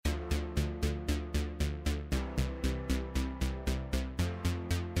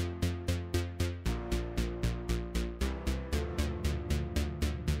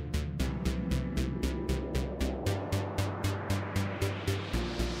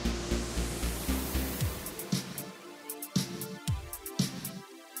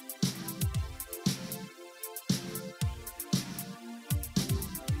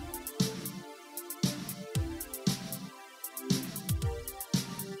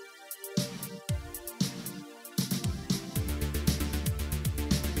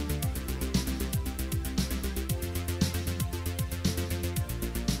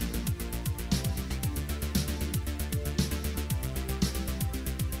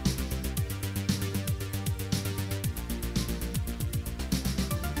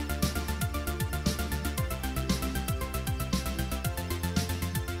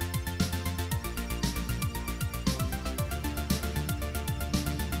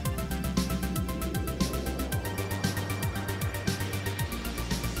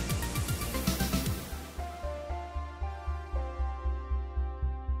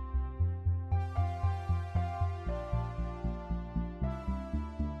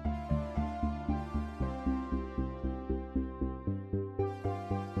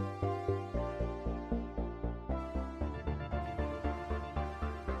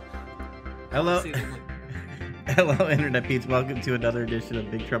Hello. See them, like, Hello, Internet peeps. Welcome to another edition of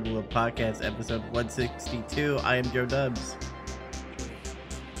Big Trouble Little Podcast, episode 162. I am Joe Dubs.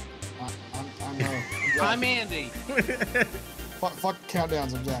 I'm Jack. I'm Andy. Fuck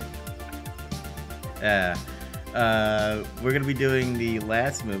countdowns, I'm Jack. We're going to be doing the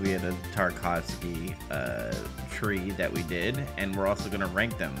last movie of the Tarkovsky tree that we did, and we're also going to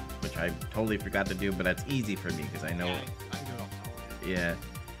rank them, which I totally forgot to do, but that's easy for me because I know. Yeah, I can do it all the time. Yeah.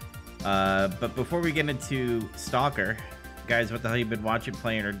 But before we get into Stalker, guys, what the hell you been watching,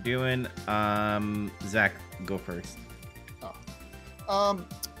 playing, or doing? Zach, go first.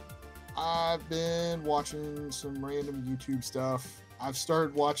 I've been watching some random YouTube stuff. I've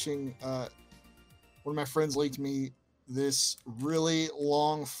started watching, one of my friends linked me this really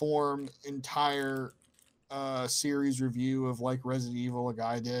long form entire series review of like Resident Evil a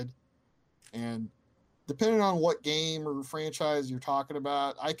guy did. And depending on what game or franchise you're talking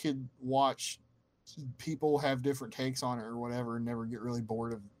about, I could watch people have different takes on it or whatever and never get really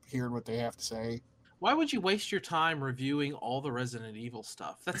bored of hearing what they have to say. Why would you waste your time reviewing all the Resident Evil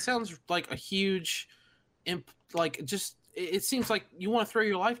stuff? That sounds like a huge, it seems like you want to throw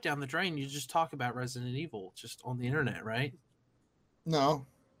your life down the drain. You just talk about Resident Evil just on the internet, right? No,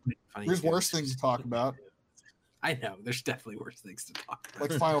 Funny there's jokes. worse things to talk about, I know, there's definitely worse things to talk about.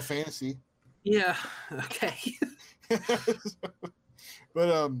 like Final Fantasy. Yeah, okay.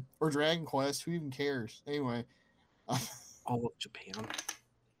 But or Dragon Quest, who even cares? Anyway, All of Japan.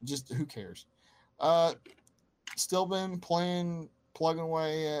 just who cares? Still been plugging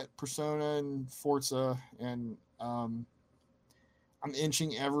away at Persona and Forza, and I'm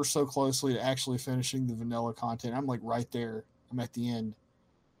inching ever so closely to actually finishing the vanilla content. I'm like right there. I'm at the end.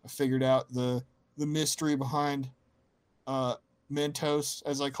 I figured out the mystery behind Mentos,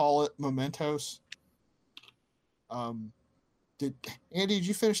 as I call it, Mementos. Did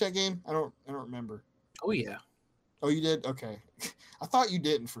you finish that game? I don't remember. Oh, yeah. Oh, you did? Okay. I thought you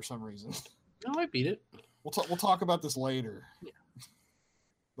didn't for some reason. No, I beat it. We'll talk about this later. Yeah.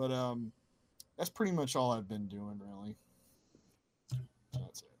 But that's pretty much all I've been doing, really.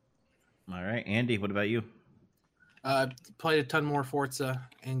 That's it. All right, Andy, what about you? Played a ton more Forza,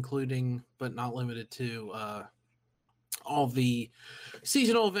 including but not limited to all the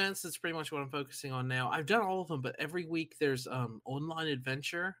seasonal events. That's pretty much what I'm focusing on now. I've done all of them, but every week there's online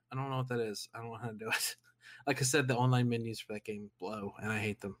adventure. I don't know what that is. I don't know how to do it. Like I said, the online menus for that game blow, and I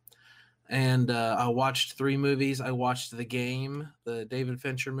hate them. And I watched 3 movies. I watched The Game, the David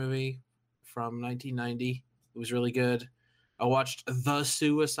Fincher movie from 1990. It was really good. I watched The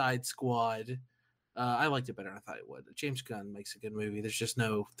Suicide Squad. I liked it better than I thought it would. James Gunn makes a good movie. There's just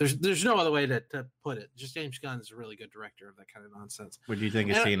no other way to put it. Just James Gunn is a really good director of that kind of nonsense. What do you think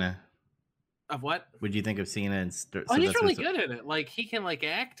of Cena? Of what? What do you think of Cena? And He's really good at it. Like, he can like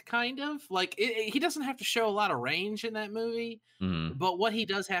act kind of like he doesn't have to show a lot of range in that movie, but what he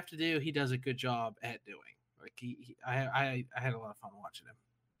does have to do, he does a good job at doing. Like I had a lot of fun watching him.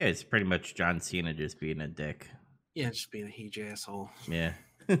 Yeah, it's pretty much John Cena just being a dick. Yeah, just being a huge asshole. Yeah.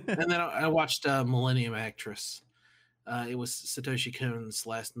 And then I watched Millennium Actress. It was Satoshi Kon's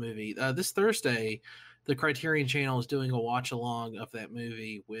last movie. This Thursday, the Criterion Channel is doing a watch along of that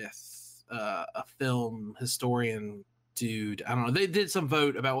movie with a film historian dude. I don't know. They did some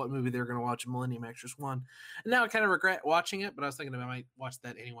vote about what movie they were going to watch. Millennium Actress won. And now I kind of regret watching it, but I was thinking I might watch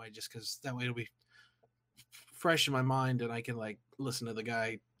that anyway, just because that way it'll be fresh in my mind and I can like listen to the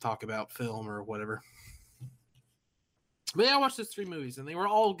guy talk about film or whatever. But yeah, I watched those 3 movies and they were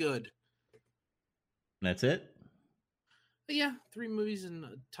all good. That's it? But yeah, 3 movies and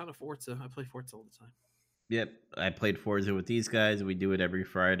a ton of Forza. I play Forza all the time. Yep, I played Forza with these guys. We do it every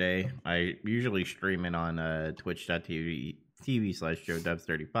Friday. I usually stream it on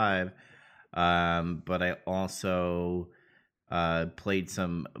twitch.tv/JoeDubs35. But I also played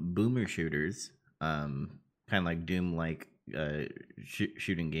some boomer shooters, kind of like Doom-like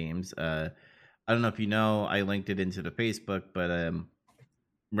shooting games. I don't know if you know, I linked it into the Facebook, but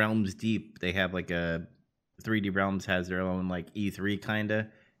Realms Deep, they have like a 3D Realms has their own like E3 kind of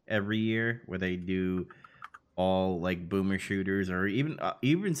every year where they do all like boomer shooters or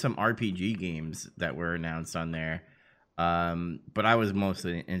even some RPG games that were announced on there. But I was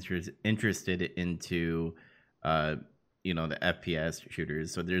mostly interested into the FPS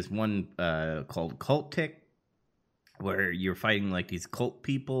shooters. So there's one called Cultic where you're fighting like these cult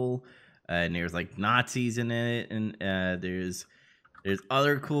people, and there's like Nazis in it, and there's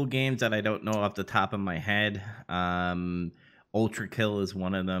other cool games that I don't know off the top of my head. Ultra Kill is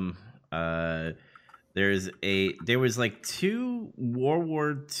one of them. There was like 2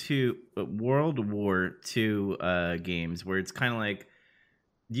 World War II games where it's kind of like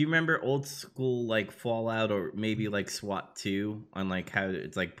Do you remember old school like Fallout or maybe like SWAT 2 on like how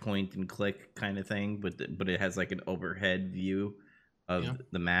it's like point and click kind of thing, but it has like an overhead view of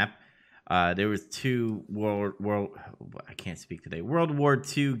the map? There was two world I can't speak today. World War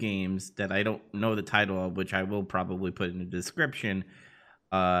II games that I don't know the title of, which I will probably put in the description.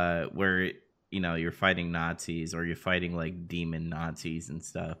 Where you're fighting Nazis or you're fighting like demon Nazis and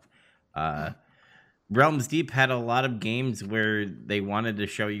stuff. Realms Deep had a lot of games where they wanted to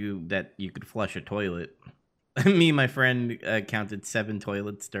show you that you could flush a toilet. Me and my friend counted 7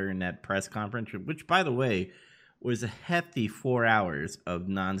 toilets during that press conference, which, by the way, was a hefty 4 hours of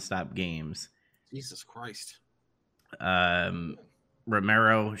nonstop games. Jesus Christ.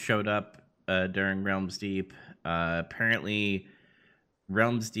 Romero showed up during Realms Deep. Apparently,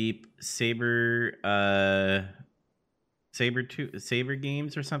 Realms Deep, Saber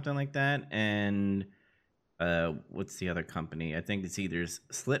Games or something like that, and what's the other company? I think it's either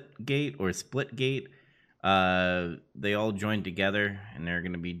Slipgate or Splitgate. They all joined together and they're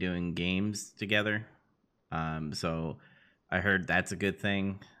going to be doing games together. So I heard that's a good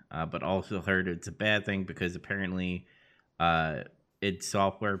thing, but also heard it's a bad thing because apparently id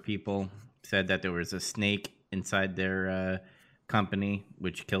Software people said that there was a snake inside their company,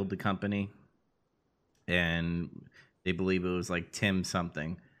 which killed the company. And they believe it was like Tim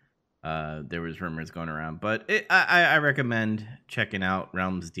something. There was rumors going around, but I recommend checking out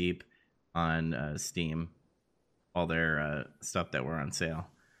Realms Deep on Steam. All their stuff that were on sale.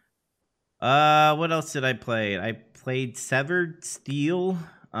 What else did I play? I played Severed Steel,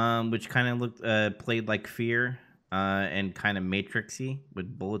 which kind of looked played like Fear, and kind of Matrixy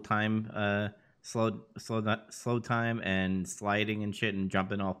with bullet time, slow time, and sliding and shit and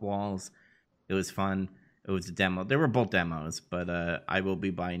jumping off walls. It was fun. It was a demo. They were both demos, but I will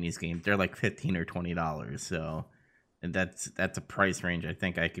be buying these games. They're like $15 or $20, so and that's a price range I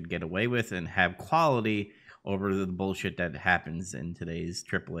think I could get away with and have quality over the bullshit that happens in today's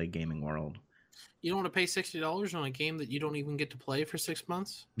AAA gaming world. You don't want to pay $60 on a game that you don't even get to play for 6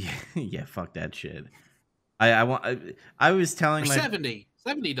 months? Yeah, fuck that shit. I was telling my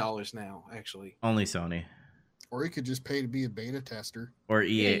 $70 now, actually. Only Sony. Or you could just pay to be a beta tester. Or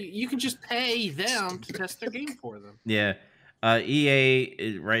EA. Yeah, you can just pay them to test their game for them. Yeah.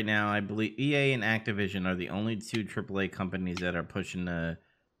 EA right now, I believe EA and Activision are the only 2 AAA companies that are pushing the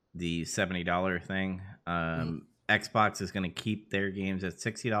 $70 thing. Xbox is going to keep their games at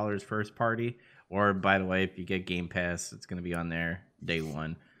 $60 first party. Or, by the way, if you get Game Pass, it's going to be on there day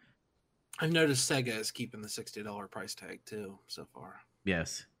one. I've noticed Sega is keeping the $60 price tag, too, so far.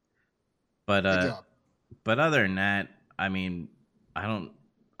 Yes. But other than that, I mean, I don't...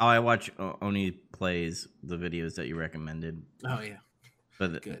 I watch Oni plays the videos that you recommended. Oh, yeah.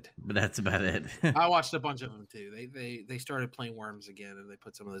 But good. But that's about it. I watched a bunch of them, too. They started playing Worms again, and they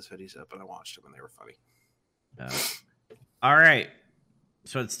put some of those videos up, and I watched them, and they were funny. All right.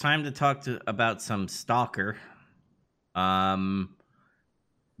 So it's time to talk about some Stalker.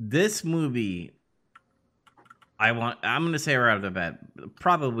 This movie, I'm going to say right off the bat,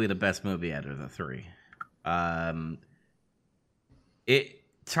 probably the best movie out of the 3.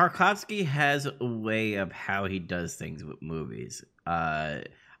 Tarkovsky has a way of how he does things with movies. I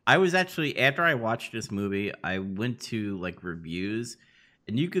was actually, after I watched this movie, I went to like reviews,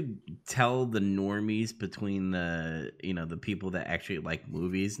 and you could tell the normies between the people that actually like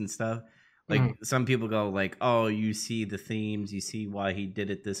movies and stuff. Like some people go like, "Oh, you see the themes, you see why he did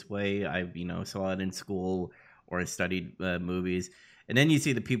it this way. I saw it in school or I studied movies." And then you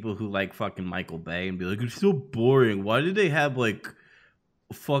see the people who like fucking Michael Bay and be like, "It's so boring. Why did they have like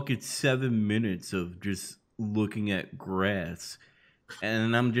fucking 7 minutes of just looking at grass?"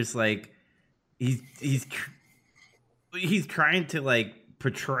 And I'm just like, he's trying to like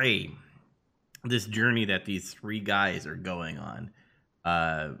portray this journey that these 3 guys are going on.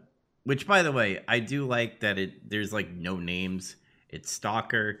 Which, by the way, I do like that there's like no names. It's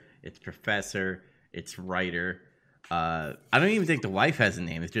Stalker, it's Professor, it's Writer. I don't even think the wife has a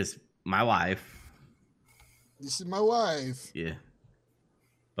name. It's just my wife. This is my wife. Yeah.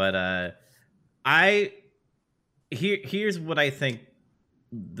 But here's what I think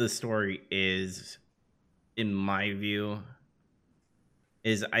the story is, in my view,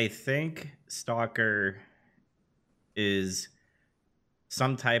 is I think Stalker is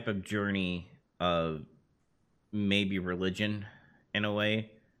some type of journey of maybe religion in a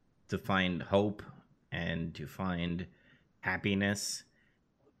way to find hope and to find happiness.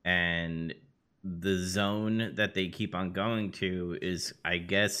 And the zone that they keep on going to is, I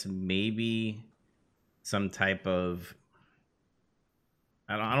guess, maybe some type of,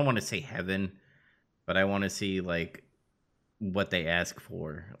 I don't want to say heaven, but I want to see like what they ask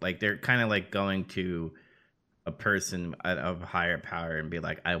for. Like they're kind of like going to a person of higher power and be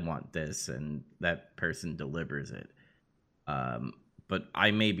like, I want this, and that person delivers it. But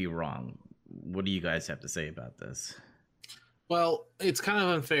I may be wrong. What do you guys have to say about this? Well, it's kind of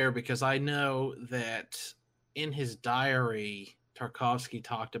unfair because I know that in his diary, Tarkovsky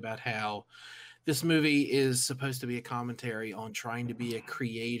talked about how this movie is supposed to be a commentary on trying to be a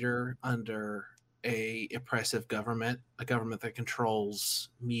creator under a oppressive government, a government that controls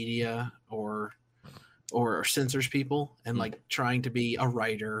media or censors people, and like trying to be a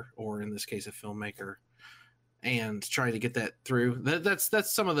writer, or in this case a filmmaker, and trying to get that through.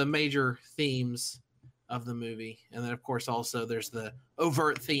 That's some of the major themes of the movie. And then of course also there's the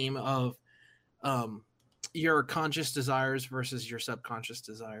overt theme of your conscious desires versus your subconscious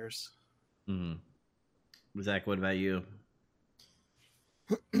desires. Zach, what about you?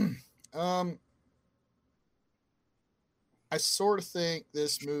 I sort of think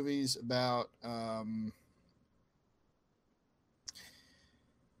this movie's about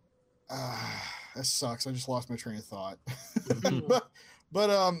that sucks. I just lost my train of thought. but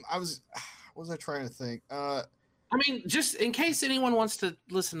what was I trying to think? I mean, just in case anyone wants to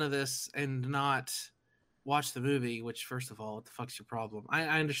listen to this and not watch the movie, which first of all, what the fuck's your problem?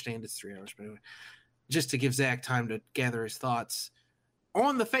 I understand it's 3 hours, but anyway, just to give Zach time to gather his thoughts.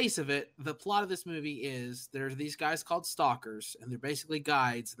 On the face of it, the plot of this movie is there's these guys called stalkers, and they're basically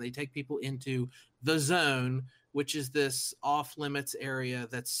guides. And they take people into the zone, which is this off-limits area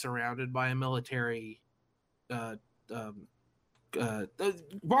that's surrounded by a military barbed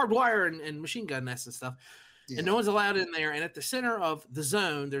wire and machine gun nests and stuff. Yeah. And no one's allowed in there. And at the center of the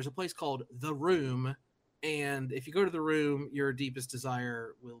zone, there's a place called The Room. And if you go to the room, your deepest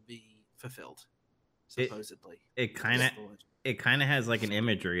desire will be fulfilled, supposedly. It kind of has like an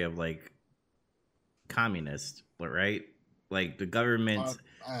imagery of like communist, right? Like the government.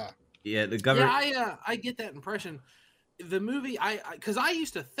 The government. Yeah, I get that impression. The movie, because I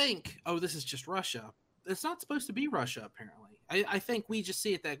used to think, oh, this is just Russia. It's not supposed to be Russia, apparently. I think we just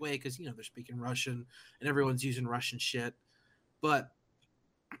see it that way because, they're speaking Russian and everyone's using Russian shit. But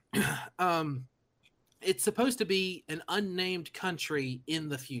it's supposed to be an unnamed country in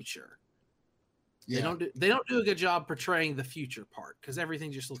the future. Yeah. They don't do a good job portraying the future part because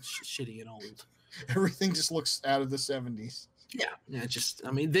everything just looks shitty and old. Everything just looks out of the 70s. Yeah. Just,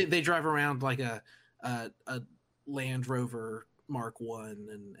 I mean, they drive around like a Land Rover Mark I,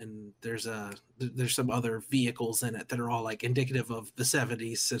 and there's some other vehicles in it that are all like indicative of the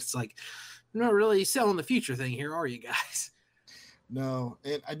 70s. So it's like, you're not really selling the future thing here, are you guys? No,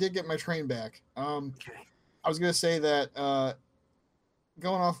 and I did get my train back. Okay. I was gonna say that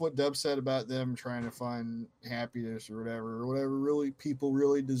going off what Dub said about them trying to find happiness or whatever really people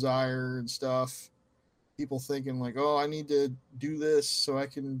really desire and stuff. People thinking like, oh, I need to do this so I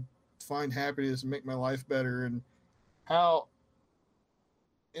can find happiness and make my life better, and how,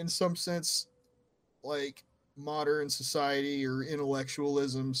 in some sense, like modern society or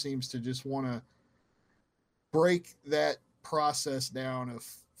intellectualism seems to just want to break that process down of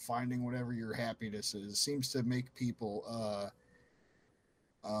finding whatever your happiness is. Seems to make people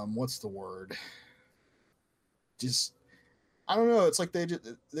what's the word, just, I don't know, it's like they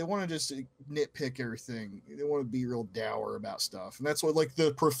want to just nitpick everything. They want to be real dour about stuff, and that's what like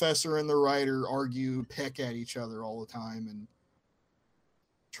the professor and the writer argue, peck at each other all the time and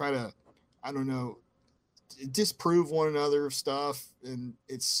try to, I don't know, disprove one another of stuff. And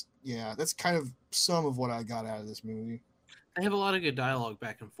it's, that's kind of some of what I got out of this movie. They have a lot of good dialogue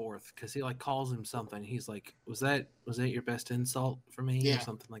back and forth because he like calls him something. He's like, was that your best insult for me? Or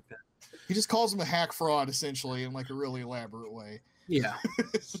something like that. He just calls him a hack fraud essentially in like a really elaborate way. Yeah.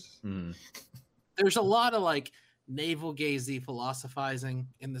 There's a lot of like navel-gazy philosophizing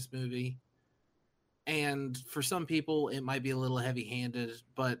in this movie. And for some people it might be a little heavy-handed,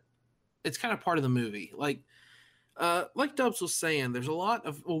 but it's kind of part of the movie. Like Dubs was saying, there's a lot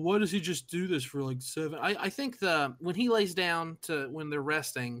of, well, why does he just do this for like 7? I think when he lays down when they're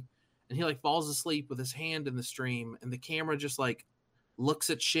resting and he like falls asleep with his hand in the stream and the camera just like looks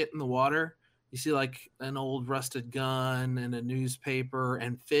at shit in the water, you see like an old rusted gun and a newspaper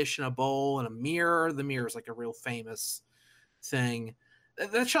and fish in a bowl and a mirror. The mirror is like a real famous thing.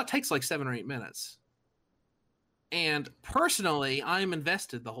 That shot takes like 7 or 8 minutes. And personally, I'm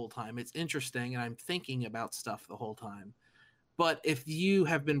invested the whole time. It's interesting, and I'm thinking about stuff the whole time. But if you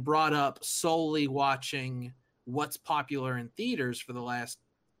have been brought up solely watching what's popular in theaters for the last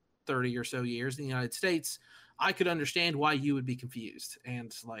 30 or so years in the United States, I could understand why you would be confused.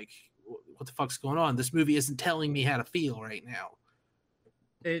 And like, what the fuck's going on? This movie isn't telling me how to feel right now.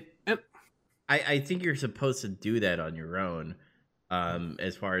 I think you're supposed to do that on your own,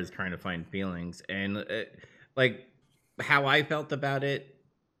 as far as trying to find feelings. And like how I felt about it,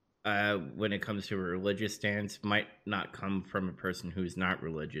 when it comes to a religious stance, might not come from a person who's not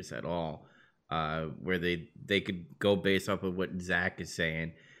religious at all. Where they could go based off of what Zach is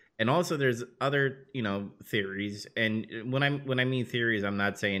saying. And also, there's other theories. And when I mean theories, I'm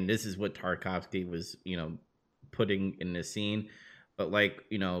not saying this is what Tarkovsky was putting in the scene, but like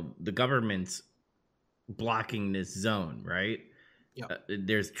the government's blocking this zone, right? Yeah.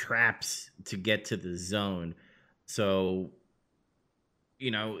 There's traps to get to the zone, so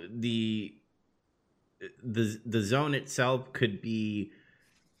the zone itself could be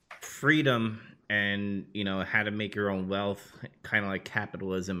freedom and how to make your own wealth, kind of like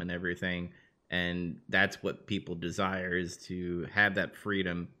capitalism and everything. And that's what people desire, is to have that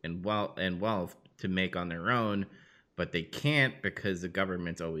freedom and wealth to make on their own, but they can't because the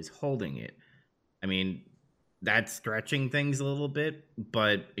government's always holding it. I mean, that's stretching things a little bit,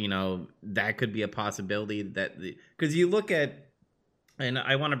 but that could be a possibility. Because you look at, and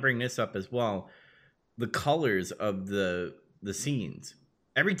I want to bring this up as well, the colors of the scenes.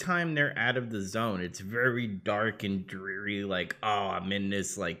 Every time they're out of the zone, it's very dark and dreary. Like, oh, I'm in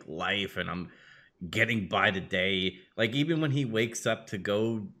this like life, and I'm getting by the day. Like, even when he wakes up to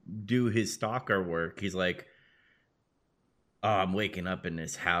go do his stalker work, he's like, oh, I'm waking up in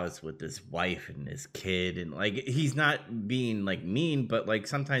this house with this wife and this kid. And like, he's not being like mean, but like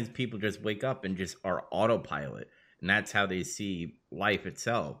sometimes people just wake up and just are autopilot, and that's how they see life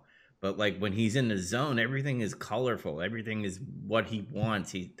itself. But like when he's in the zone, everything is colorful. Everything is what he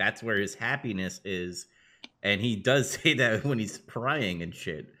wants. That's where his happiness is. And he does say that when he's crying and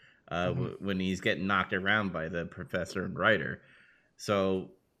shit, when he's getting knocked around by the professor and writer.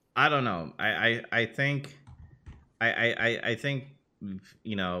 So I don't know. I think it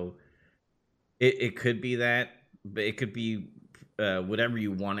could be that, but it could be whatever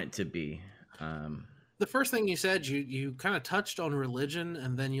you want it to be. The first thing you said, you kind of touched on religion,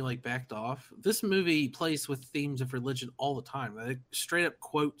 and then you like backed off. This movie plays with themes of religion all the time. They straight up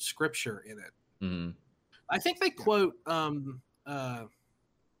quote scripture in it. Mm-hmm. I think they quote,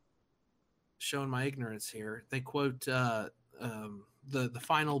 showing my ignorance here, they quote the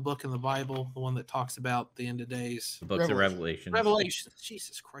final book in the Bible, the one that talks about the end of days. The books of Revelation. Revelation.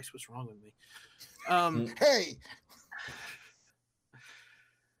 Jesus Christ, what's wrong with me? Hey.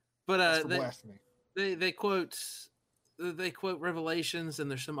 But they quote Revelations,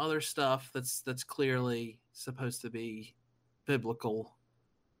 and there's some other stuff that's clearly supposed to be biblical.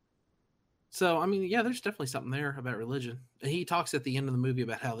 So I mean, yeah, there's definitely something there about religion. And he talks at the end of the movie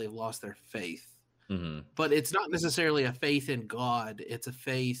about how they've lost their faith. Mm-hmm. But it's not necessarily a faith in God. It's a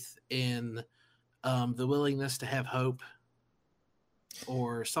faith in the willingness to have hope,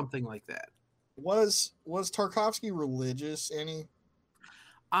 or something like that. Was Tarkovsky religious, Annie?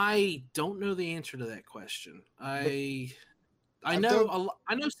 I don't know the answer to that question. I know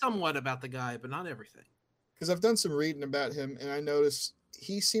somewhat about the guy, but not everything. Because I've done some reading about him, and I noticed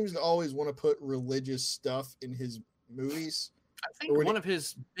he seems to always want to put religious stuff in his movies. I think one of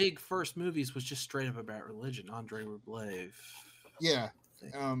his big first movies was just straight up about religion, Andrei Rublev. Yeah.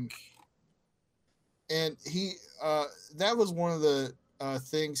 And he that was one of the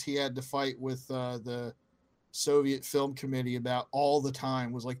things he had to fight with the Soviet Film Committee about all the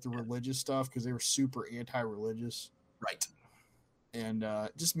time, was like the religious stuff, because they were super anti-religious. Right. And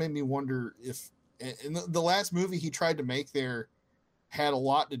it just made me wonder if in the last movie he tried to make there had a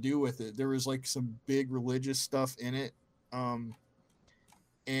lot to do with it. There was like some big religious stuff in it. And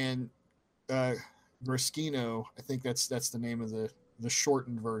Grishkino, I think that's the name of the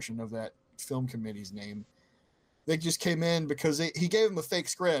shortened version of that film committee's name. They just came in because he gave him a fake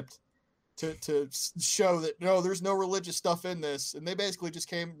script to show that no, there's no religious stuff in this, and they basically just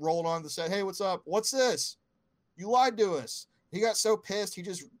came rolled on the set. Hey, what's up? What's this? You lied to us. He got so pissed he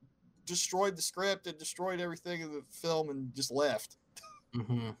just destroyed the script and destroyed everything in the film and just left.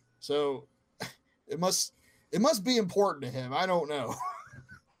 Mm-hmm. So it must be important to him. I don't know.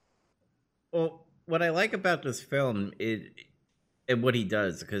 Well, what I like about this film is and what he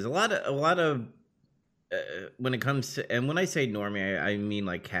does, because a lot of when it comes to, and when I say normie, I mean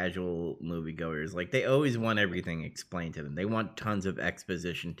like casual moviegoers, like they always want everything explained to them. They want tons of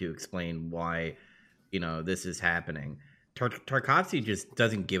exposition to explain why, this is happening. Tarkovsky just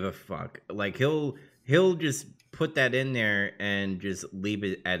doesn't give a fuck. Like he'll just put that in there and just leave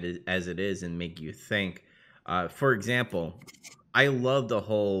it as it is and make you think. For example, I love the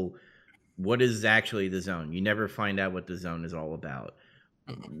whole, what is actually the zone? You never find out what the zone is all about.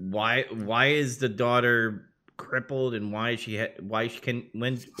 Why is the daughter crippled, and why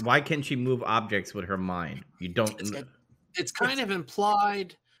can she move objects with her mind? You don't. It's kind of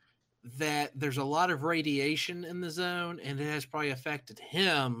implied that there's a lot of radiation in the zone, and it has probably affected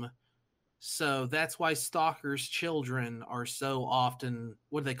him. So that's why Stalker's children are so often,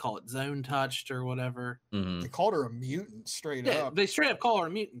 what do they call it, zone touched or whatever. Mhm. They called her a mutant straight Yeah, up. they straight up call her a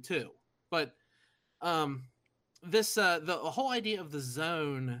mutant too. But this the whole idea of the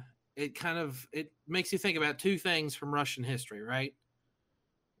zone, it makes you think about two things from Russian history, right?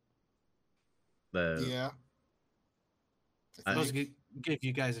 Yeah. I'll give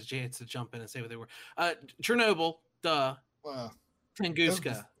you guys a chance to jump in and say what they were. Chernobyl, duh.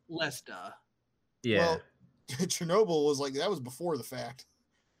 Tunguska, less duh. Yeah. Well, Chernobyl was like, that was before the fact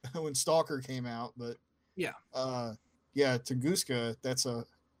when Stalker came out, but yeah. Tunguska, that's a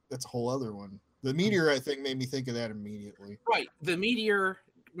whole other one. The meteor, I think, made me think of that immediately. Right. The meteor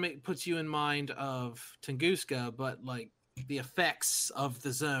puts you in mind of Tunguska, but like the effects of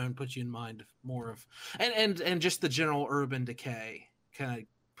the zone puts you in mind of more of, and just the general urban decay kind of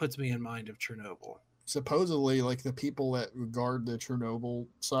puts me in mind of Chernobyl. Supposedly, like the people that guard the Chernobyl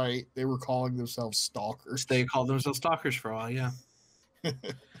site, they were calling themselves stalkers. They called themselves stalkers for a while, yeah.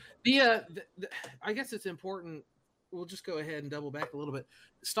 I guess it's important. We'll just go ahead and double back a little bit.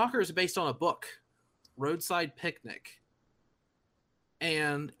 Stalker is based on a book, Roadside Picnic.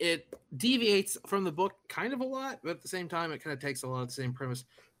 And it deviates from the book kind of a lot, but at the same time, it kind of takes a lot of the same premise.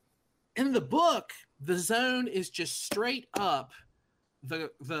 In the book, the zone is just straight up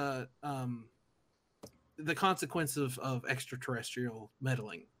the consequence of extraterrestrial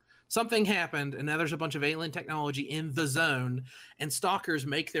meddling. Something happened, and now there's a bunch of alien technology in the zone, and stalkers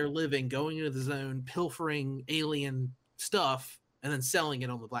make their living going into the zone, pilfering alien stuff, and then selling it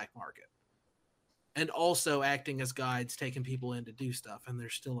on the black market. And also acting as guides, taking people in to do stuff. And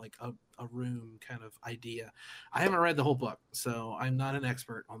there's still like a room kind of idea. I haven't read the whole book, so I'm not an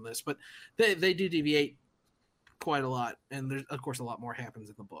expert on this, but they do deviate quite a lot. And there's, of course, a lot more happens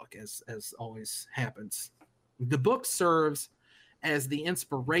in the book, as always happens. The book serves as the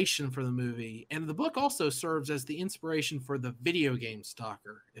inspiration for the movie, and the book also serves as the inspiration for the video game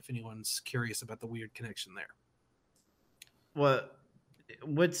Stalker, if anyone's curious about the weird connection there.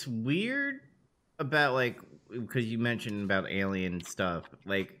 What's weird about, like, because you mentioned about alien stuff,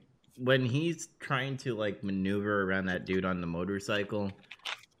 like when he's trying to like maneuver around that dude on the motorcycle,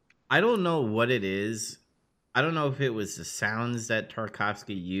 I don't know what it is. I don't know if it was the sounds that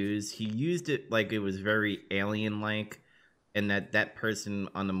Tarkovsky used. He used it like it was very alien-like, and that person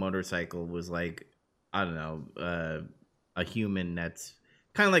on the motorcycle was like, I don't know, a human that's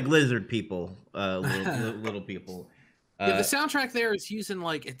kind of like lizard people, little people. Yeah, the soundtrack there is using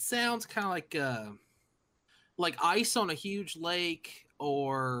like, it sounds kind of like ice on a huge lake,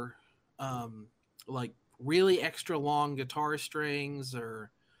 or like really extra long guitar strings,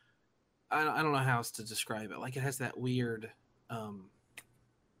 or I don't know how else to describe it. Like it has that weird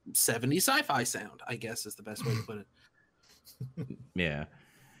 70s sci-fi sound, I guess is the best way to put it. Yeah.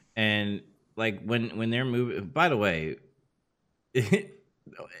 And like when they're moving, by the way,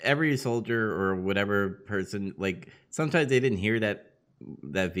 every soldier or whatever person, like sometimes they didn't hear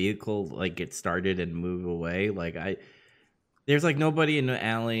that vehicle like get started and move away. Like there's like nobody in the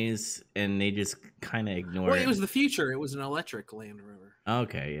alleys, and they just kind of ignore it. Well, it was the future. It was an electric Land Rover.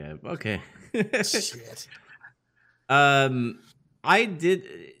 Okay, yeah, okay. Shit. I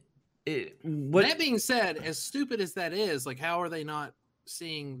did. That being said, as stupid as that is, like, how are they not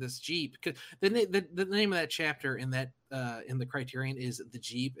seeing this Jeep? Because the name of that chapter in that in the Criterion is the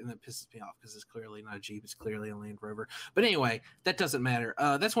Jeep, and that pisses me off because it's clearly not a Jeep; it's clearly a Land Rover. But anyway, that doesn't matter.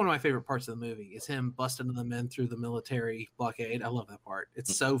 That's one of my favorite parts of the movie is him busting the men through the military blockade. I love that part.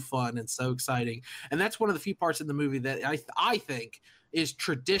 It's so fun and so exciting, and that's one of the few parts in the movie that I think is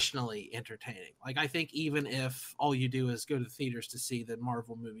traditionally entertaining. Like, I think even if all you do is go to the theaters to see the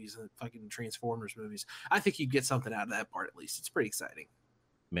Marvel movies and the fucking Transformers movies, I think you'd get something out of that part at least. It's pretty exciting.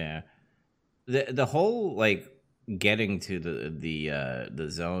 Yeah, the whole like getting to the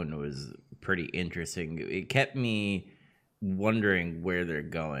zone was pretty interesting. It kept me wondering where they're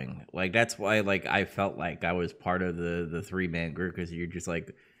going. Like that's why like I felt like I was part of the 3-man group, because you're just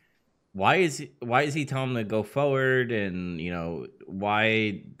like, why is he telling him to go forward, and you know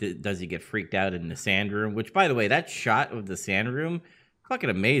why does he get freaked out in the sand room? Which, by the way, that shot of the sand room, fucking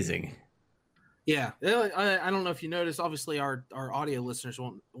amazing. Yeah, I don't know if you noticed. Obviously, our audio listeners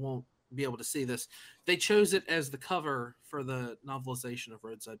won't be able to see this. They chose it as the cover for the novelization of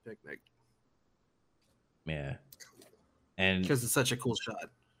Roadside Picnic. Yeah, and because it's such a cool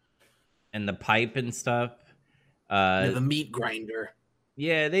shot, and the pipe and stuff. The meat grinder.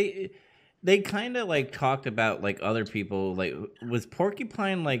 Yeah, they kind of like talked about like other people. Like, was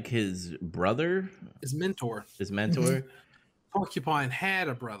Porcupine like his brother, His mentor. his mentor? Porcupine had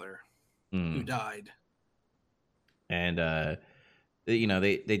a brother who Mm. died. And you know,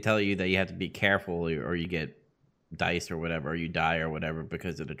 they tell you that you have to be careful or you get diced or whatever, or you die or whatever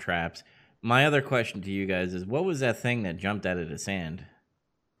because of the traps. My other question to you guys is, what was that thing that jumped out of the sand?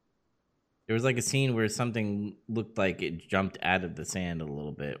 There was like a scene where something looked like it jumped out of the sand a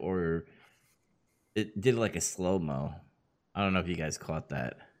little bit, or it did like a slow-mo. I don't know if you guys caught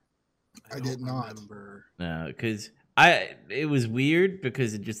that. I did not. Remember. No, because it was weird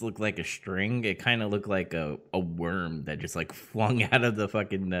because it just looked like a string. It kind of looked like a worm that just like flung out of the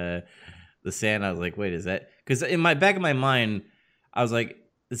fucking the sand. I was like, wait, is that? Because in my back of my mind, I was like,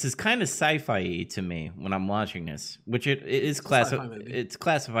 this is kind of sci-fi to me when I'm watching this, which it is classified. It's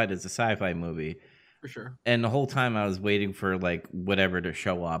classified as a sci-fi movie For sure. And the whole time I was waiting for like whatever to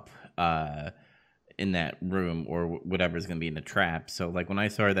show up in that room or whatever's gonna be in the trap. So like when I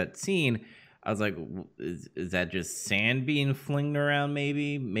saw that scene, I was like, is that just sand being flinged around?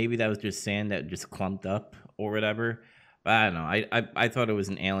 Maybe that was just sand that just clumped up or whatever. But I don't know. I thought it was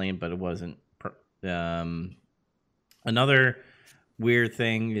an alien, but it wasn't. Another weird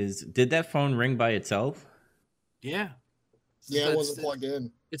thing is, did that phone ring by itself? Yeah. Yeah, it wasn't plugged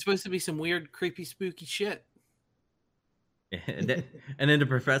in. It's supposed to be some weird, creepy, spooky shit. And then the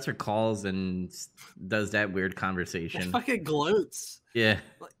professor calls and does that weird conversation. It fucking gloats. Yeah.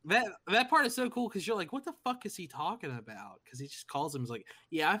 Like, that part is so cool because you're like, what the fuck is he talking about? Because he just calls him. He's like,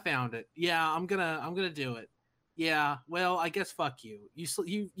 yeah, I found it. Yeah, I'm gonna do it. Yeah, well, I guess fuck you.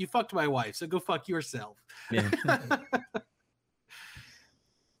 You fucked my wife, so go fuck yourself. Yeah.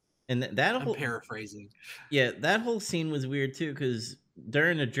 And that whole, I'm paraphrasing. Yeah, that whole scene was weird too, because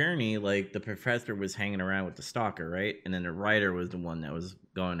during the journey, like the professor was hanging around with the stalker, right? And then the writer was the one that was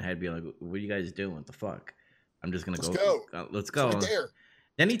going ahead, being like, "What are you guys doing? What the fuck? I'm just gonna go. Let's go." Right there.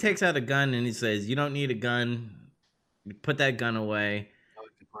 Then he takes out a gun and he says, "You don't need a gun. You put that gun away." I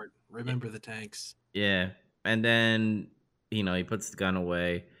like the part. Remember the tanks. Yeah, and then he puts the gun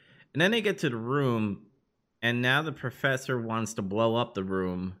away, and then they get to the room, and now the professor wants to blow up the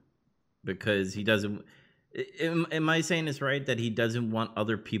room because he doesn't. Am I saying this right? That he doesn't want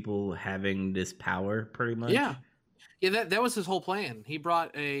other people having this power, pretty much? Yeah. That was his whole plan. He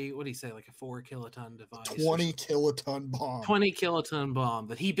brought what do you say, like a 4 kiloton device, 20 kiloton bomb, 20 kiloton bomb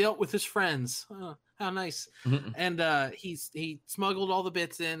that he built with his friends. Oh, how nice! And he smuggled all the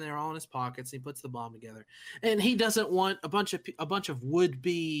bits in. They're all in his pockets. He puts the bomb together, and he doesn't want a bunch of would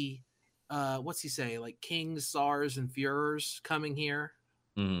be, what's he say, like kings, tsars, and Führers coming here.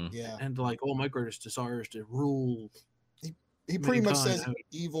 Mm-hmm. Yeah, and like, oh, my greatest desire is to rule. He pretty much says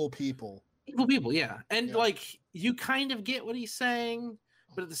evil people. Evil people, yeah. And like, you kind of get what he's saying,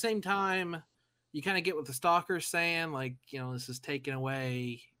 but at the same time, you kind of get what the stalker's saying. Like, this is taking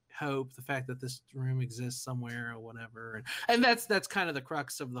away hope, the fact that this room exists somewhere or whatever. And that's kind of the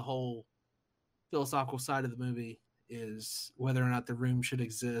crux of the whole philosophical side of the movie, is whether or not the room should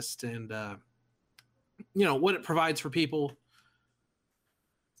exist, and what it provides for people.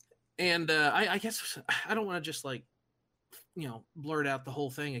 And I guess I don't want to just like, blurt out the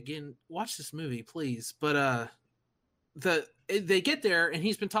whole thing again. Watch this movie, please. But they get there, and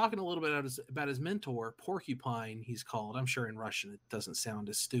he's been talking a little bit about his mentor, Porcupine, he's called. I'm sure in Russian it doesn't sound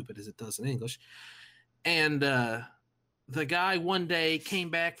as stupid as it does in English. And the guy one day came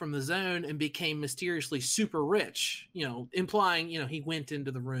back from the zone and became mysteriously super rich, implying, he went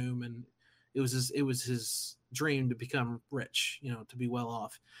into the room and it was his dream to become rich, to be well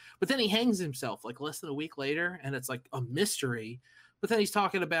off. But then he hangs himself like less than a week later, and it's like a mystery. But then he's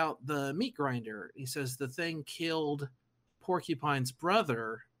talking about the meat grinder. He says the thing killed Porcupine's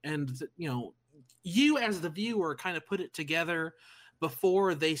brother, and you as the viewer kind of put it together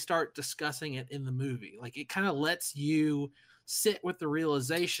before they start discussing it in the movie. Like, it kind of lets you sit with the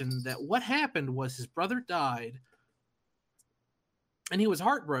realization that what happened was his brother died and he was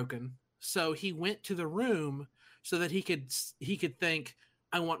heartbroken. So he went to the room so that he could think,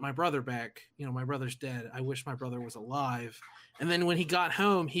 I want my brother back. My brother's dead. I wish my brother was alive. And then when he got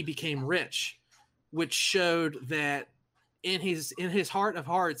home, he became rich, which showed that in his heart of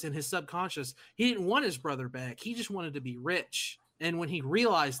hearts, in his subconscious, he didn't want his brother back. He just wanted to be rich. And when he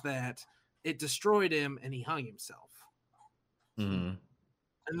realized that, it destroyed him and he hung himself. Mm-hmm.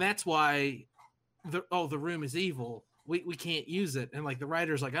 And that's why the room is evil. We can't use it. And like, the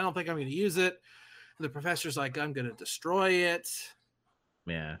writer's like, I don't think I'm going to use it. And the professor's like, I'm going to destroy it.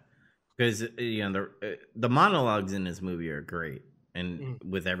 Yeah. Because, the monologues in this movie are great. And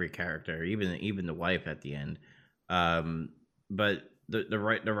with every character, even the wife at the end. But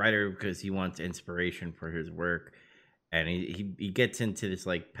the writer, because he wants inspiration for his work, and he gets into this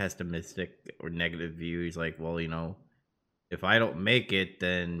like pessimistic or negative view. He's like, well, if I don't make it,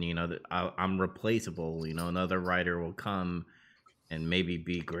 then I'm replaceable. Another writer will come and maybe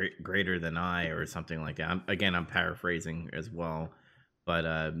be greater than I, or something like that. I'm paraphrasing as well, but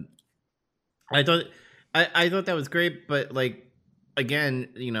I thought I thought that was great. But like, again,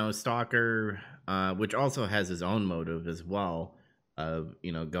 Stalker, which also has his own motive as well of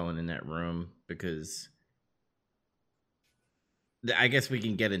going in that room, because I guess we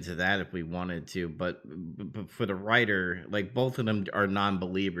can get into that if we wanted to, but for the writer, like, both of them are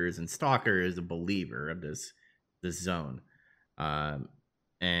non-believers, and Stalker is a believer of this zone,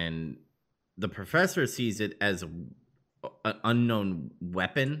 and the professor sees it as an unknown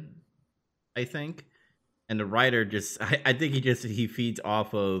weapon, I think, and the writer I think he feeds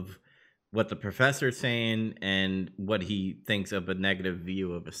off of what the professor's saying and what he thinks of a negative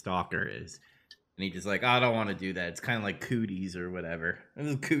view of a stalker is. And he's just like, I don't want to do that. It's kind of like cooties or whatever. This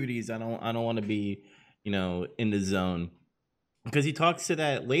is cooties. I don't want to be, in the zone. Because he talks to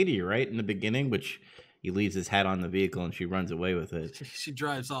that lady, right, in the beginning, which he leaves his hat on the vehicle and she runs away with it. She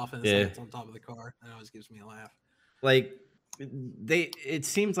drives off and his hat's on top of the car. That always gives me a laugh. Like, it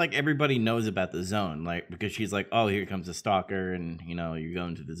seems like everybody knows about the zone, like, because she's like, oh, here comes a stalker, and you're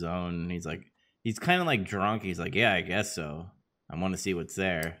going to the zone, and he's kind of like drunk. He's like, yeah, I guess so. I want to see what's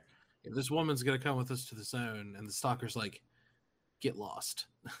there. This woman's gonna come with us to the zone, and the stalker's like, get lost.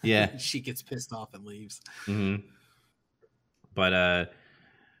 Yeah. She gets pissed off and leaves. Mm-hmm. But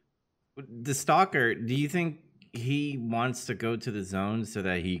the stalker, do you think he wants to go to the zone so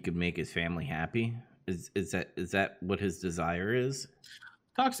that he could make his family happy? Is that what his desire is?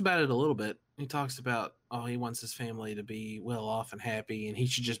 Talks about it a little bit. He talks about, he wants his family to be well off and happy, and he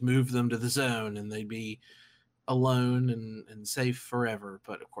should just move them to the zone and they'd be alone and safe forever.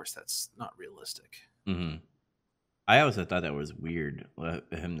 But of course, that's not realistic. Mm-hmm. I also thought that was weird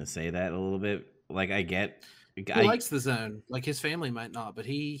him to say that a little bit. Like, I get he likes the zone. Like, his family might not, but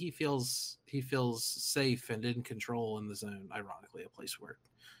he feels safe and in control in the zone. Ironically, a place where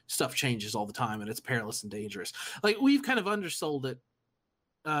stuff changes all the time and it's perilous and dangerous. Like, we've kind of undersold it.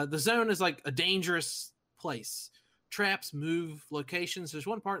 The zone is like a dangerous place. Traps move locations. There's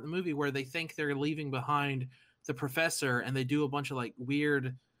one part in the movie where they think they're leaving behind the professor, and they do a bunch of like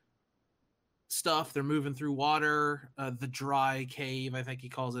weird stuff. They're moving through water, the dry cave, I think he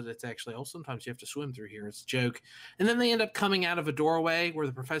calls it. It's actually, sometimes you have to swim through here. It's a joke. And then they end up coming out of a doorway where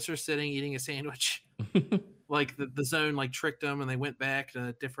the professor's sitting eating a sandwich. Like, the zone like tricked them, and they went back to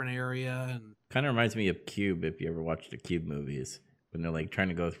a different area. And kind of reminds me of Cube, if you ever watched the Cube movies, when they're like trying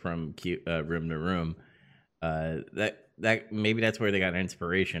to go from room to room. That maybe that's where they got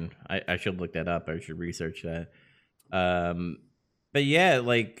inspiration. I should look that up. I should research that. But yeah,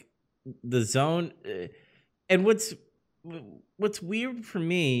 like, the zone, and what's weird for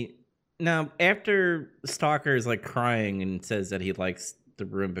me now, after Stalker is like crying and says that he likes the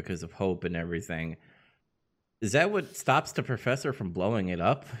room because of hope and everything, is that what stops the professor from blowing it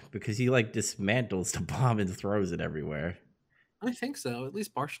up? Because he like dismantles the bomb and throws it everywhere. I think so, at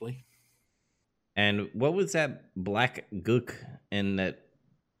least partially. And what was that black gook in that,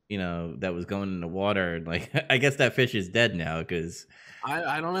 that was going in the water? Like, I guess that fish is dead now, because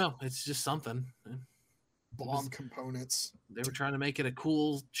I don't know. It's just something. Bomb components. They were trying to make it a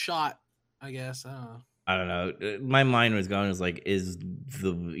cool shot, I guess. I don't know. My mind was going, like, is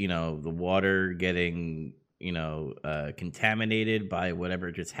the water getting contaminated by whatever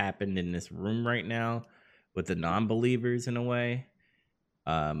just happened in this room right now with the non-believers in a way?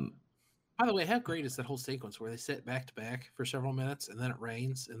 By the way, how great is that whole sequence where they sit back to back for several minutes, and then it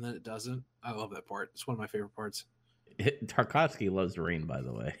rains, and then it doesn't? I love that part. It's one of my favorite parts. Tarkovsky loves rain, by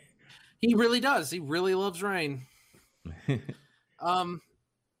the way. He really does. He really loves rain.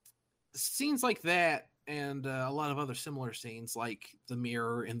 Scenes like that, and a lot of other similar scenes, like the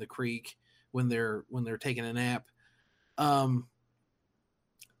mirror in the creek when they're taking a nap. Tarkovsky,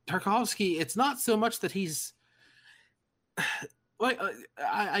 it's not so much that he's like,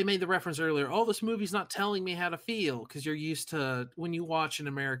 I made the reference earlier. Oh, this movie's not telling me how to feel, because you're used to, when you watch an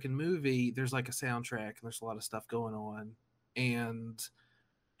American movie, there's like a soundtrack and there's a lot of stuff going on. And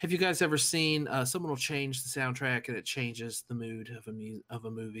have you guys ever seen someone will change the soundtrack and it changes the mood of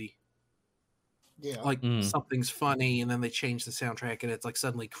a movie? Yeah, like something's funny, and then they change the soundtrack and it's like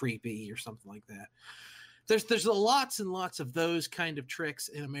suddenly creepy or something like that. There's lots and lots of those kind of tricks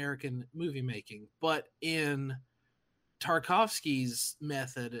in American movie making, but in Tarkovsky's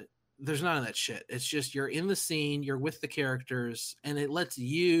method, there's none of that shit. It's just, you're in the scene, you're with the characters, and it lets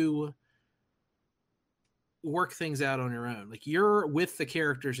you work things out on your own. Like you're with the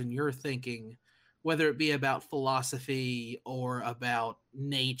characters and you're thinking, whether it be about philosophy or about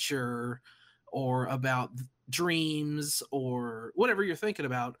nature or about dreams or whatever you're thinking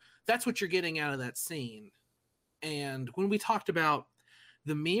about, that's what you're getting out of that scene. And when we talked about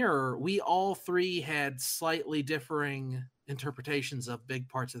The Mirror, we all three had slightly differing interpretations of big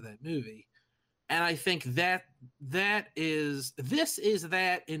parts of that movie. And I think this is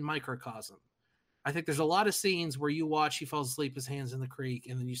that in microcosm. I think there's a lot of scenes where you watch, he falls asleep, his hands in the creek,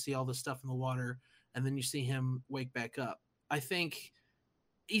 and then you see all this stuff in the water, and then you see him wake back up. I think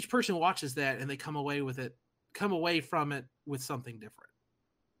each person watches that and they come away from it with something different.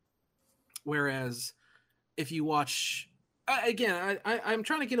 Whereas if you watch, again, I'm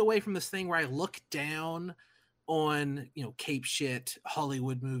trying to get away from this thing where I look down on, cape shit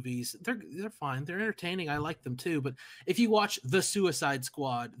Hollywood movies. They're fine, they're entertaining, I like them too. But if you watch The Suicide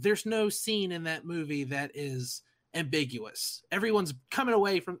Squad, there's no scene in that movie that is ambiguous. Everyone's coming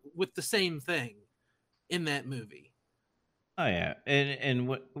away with the same thing in that movie. Oh yeah,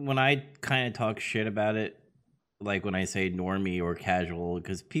 and when I kind of talk shit about it, like when I say normie or casual,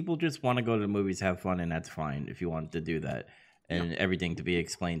 because people just want to go to the movies, have fun, and that's fine. If you want to do that and everything to be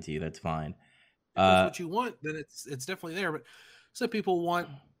explained to you, that's fine. If that's what you want, then it's definitely there. But some people want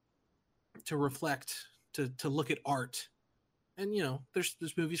to reflect, to look at art, and there's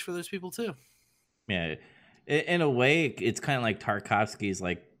movies for those people too. Yeah, in a way, it's kind of like Tarkovsky's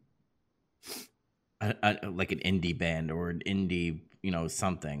like like an indie band or an indie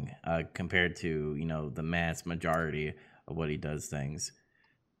something compared to the mass majority of what he does things.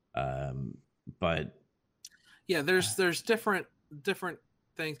 But yeah, there's different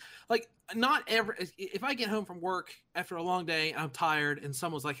things. Like not every, if I get home from work after a long day, I'm tired, and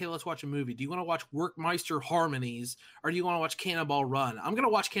someone's like, hey, let's watch a movie. Do you want to watch Workmeister Harmonies or do you want to watch Cannonball Run? I'm going to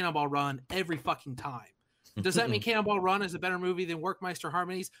watch Cannonball Run every fucking time. Does that mean Cannonball Run is a better movie than Workmeister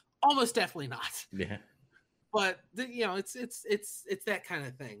Harmonies? Almost definitely not. Yeah. But it's that kind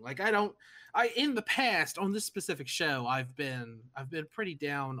of thing. Like in the past on this specific show, I've been pretty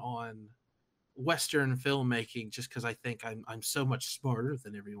down on Western filmmaking just because I think I'm so much smarter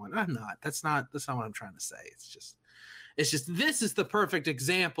than everyone. I'm not. That's not what I'm trying to say. It's just this is the perfect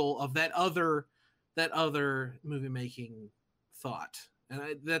example of that other movie making thought.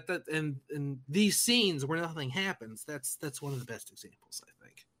 And and these scenes where nothing happens, that's one of the best examples, I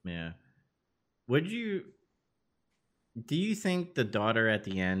think. Yeah. Do you think the daughter at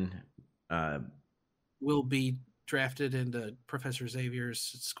the end will be drafted into Professor Xavier's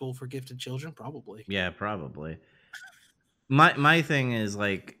School for Gifted Children? Probably. Yeah, probably. My thing is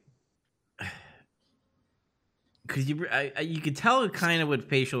like, because you could tell kind of with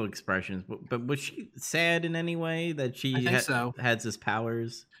facial expressions, but was she sad in any way that she had his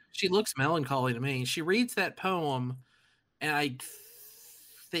powers? She looks melancholy to me. She reads that poem, and I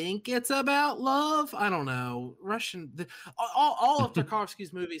think it's about love. I don't know. All of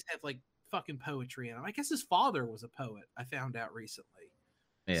Tarkovsky's movies have like fucking poetry in them. I guess his father was a poet, I found out recently.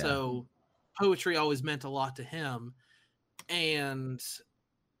 Yeah. So poetry always meant a lot to him. And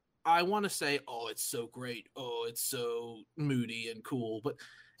I want to say, oh, it's so great. Oh, it's so moody and cool. But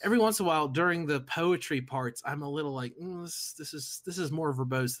every once in a while during the poetry parts, I'm a little like, this is more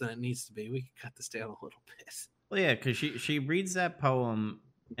verbose than it needs to be. We can cut this down a little bit. Well, yeah, because she reads that poem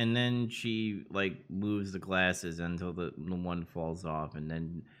and then she like moves the glasses until the one falls off, and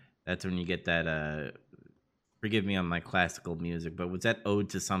then that's when you get that forgive me on my classical music, but was that Ode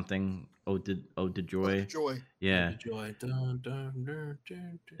to something? Ode to Joy? Ode to Joy. Yeah. Ode to Joy. Dun, dun, dun,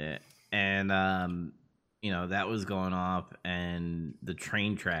 dun, dun. Yeah. And that was going off, and the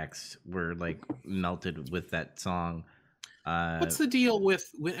train tracks were like melted with that song. What's the deal with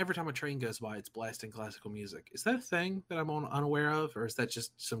when every time a train goes by, it's blasting classical music? Is that a thing that I'm unaware of, or is that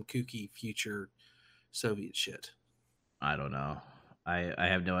just some kooky future Soviet shit? I don't know. I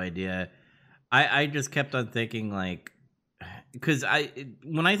have no idea. I just kept on thinking like, because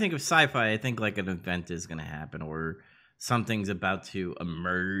when I think of sci-fi, I think like an event is going to happen or something's about to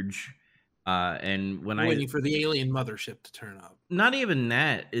emerge. And when waiting for the alien mothership to turn up. Not even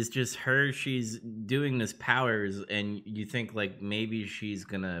that. It's just her. She's doing this powers, and you think like maybe she's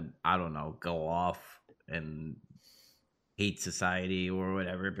gonna, I don't know, go off and hate society or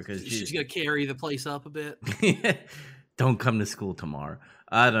whatever because she's gonna carry the place up a bit. Don't come to school tomorrow.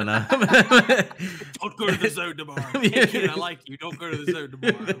 I don't know. Don't go to the zone tomorrow. Hey, kid, I like you. Don't go to the zone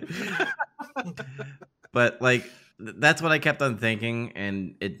tomorrow. But like, that's what I kept on thinking,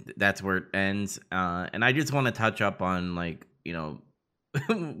 and that's where it ends. And I just want to touch up on like,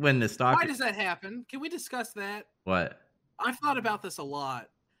 when the stock. Why does that happen? Can we discuss that? What? I've thought about this a lot.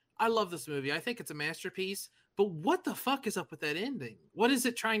 I love this movie. I think it's a masterpiece. But what the fuck is up with that ending? What is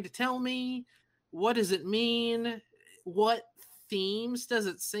it trying to tell me? What does it mean? What themes does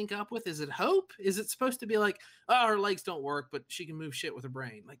it sync up with? Is it hope? Is it supposed to be like, oh, her legs don't work, but she can move shit with her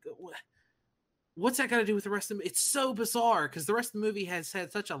brain? Like, what's that got to do with the rest of the movie? It's so bizarre because the rest of the movie has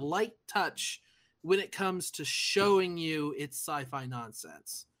had such a light touch when it comes to showing you its sci-fi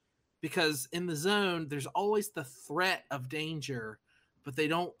nonsense. Because in The Zone, there's always the threat of danger, but they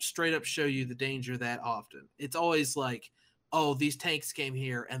don't straight up show you the danger that often. It's always like, oh, these tanks came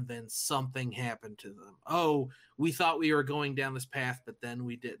here and then something happened to them. Oh, we thought we were going down this path, but then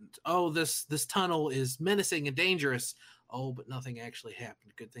we didn't. Oh, this tunnel is menacing and dangerous. Oh, but nothing actually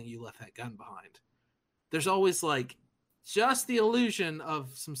happened. Good thing you left that gun behind. There's always like just the illusion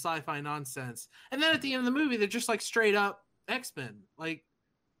of some sci-fi nonsense. And then at the end of the movie, they're just like straight up X-Men. Like,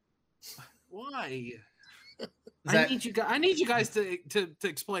 why? I need you guys to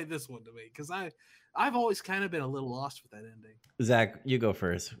explain this one to me, because I've always kind of been a little lost with that ending. Zach, you go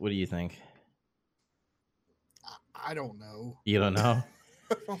first. What do you think? I don't know. You don't know?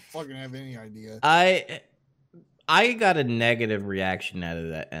 I don't fucking have any idea. I got a negative reaction out of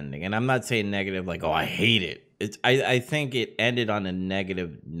that ending, and I'm not saying negative like, oh, I hate it. I think it ended on a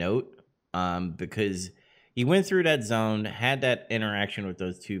negative note, because he went through that zone, had that interaction with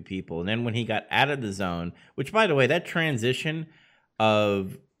those two people, and then when he got out of the zone, which, by the way, that transition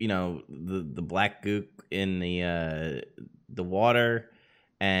of, you know, the black gook in the water,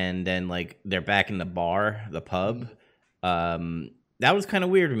 and then like they're back in the bar, the pub, that was kind of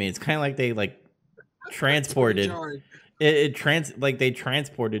weird to me. It's kind of like they like transported they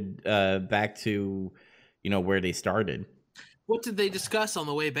transported back to, you know, where they started. What did they discuss on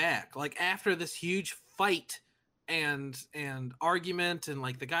the way back? Like after this huge fight and argument, and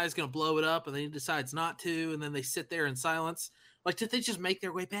like the guy's gonna blow it up and then he decides not to, and then they sit there in silence. Like, did they just make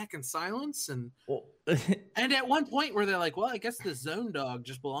their way back in silence? And and at one point where they're like, well, I guess the zone dog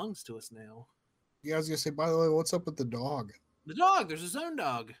just belongs to us now. Yeah, I was gonna say, by the way, what's up with the dog? The dog, there's a zone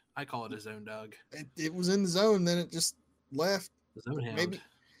dog. I call it a zone dog. It was in the zone, then it just left. The zone hound. Maybe.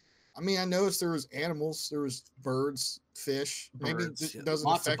 I mean, I noticed there was animals, there was birds, fish. Maybe it doesn't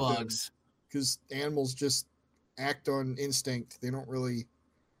lots affect of bugs. them because animals just act on instinct. They don't really,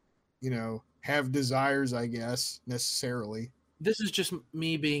 you know, have desires, I guess, necessarily. This is just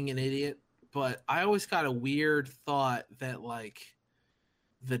me being an idiot, but I always got a weird thought that like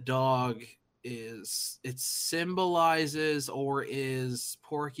the dog it symbolizes or is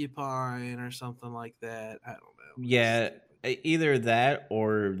porcupine or something like that. I don't know. Yeah, either that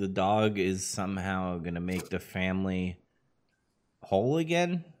or the dog is somehow going to make the family whole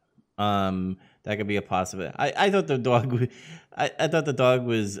again. That could be a possibility. I thought the dog I thought the dog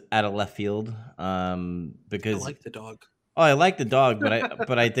was out of left field, because I like the dog. Oh, I like the dog,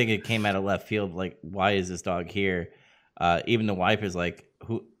 but I think it came out of left field. Like, why is this dog here? Even the wife is like,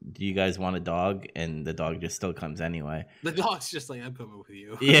 "Who do you guys want a dog?" And the dog just still comes anyway. The dog's just like, "I'm coming with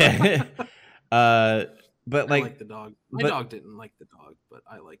you." Yeah. But like, I like the dog. My dog didn't like the dog, but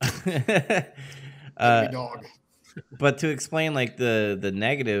I like it. Dog. But to explain like the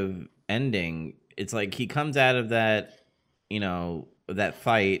negative ending, it's like he comes out of that, you know, that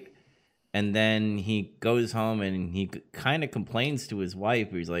fight. And then he goes home and he kind of complains to his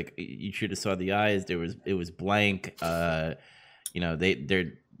wife. He's like, "You should have saw the eyes. It was blank. You know, they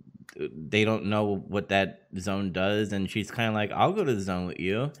don't know what that zone does." And she's kind of like, "I'll go to the zone with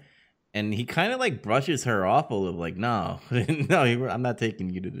you." And he kind of like brushes her off a little, like, "No, no, I'm not taking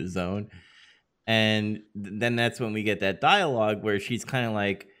you to the zone." And then that's when we get that dialogue where she's kind of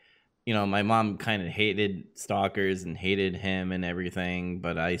like, you know, my mom kind of hated stalkers and hated him and everything,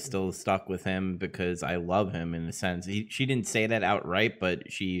 but I still stuck with him because I love him in a sense. She didn't say that outright,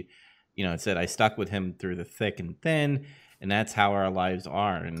 but she, you know, said I stuck with him through the thick and thin, and that's how our lives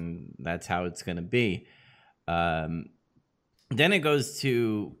are, and that's how it's going to be. Then it goes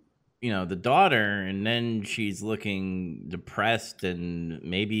to, you know, the daughter, and then she's looking depressed, and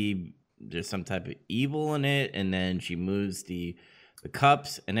maybe there's some type of evil in it, and then she moves the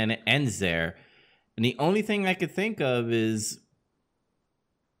cups, and then it ends there. And the only thing I could think of is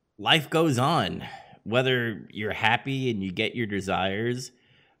life goes on, whether you're happy and you get your desires,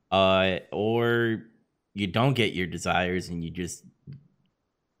 or you don't get your desires and you just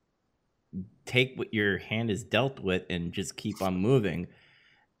take what your hand is dealt with and just keep on moving.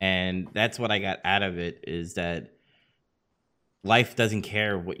 And that's what I got out of it, is that life doesn't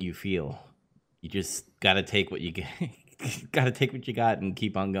care what you feel. You just got to take what you get. Got to take what you got and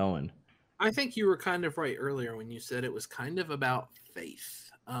keep on going. I think you were kind of right earlier when you said it was kind of about faith.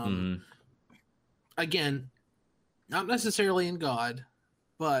 Again, not necessarily in God,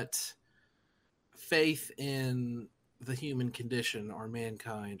 but faith in the human condition or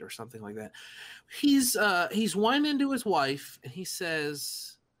mankind or something like that. He's whining to his wife, and he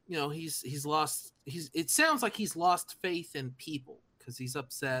says, you know, he's lost. It sounds like he's lost faith in people because he's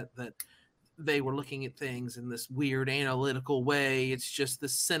upset that they were looking at things in this weird analytical way. It's just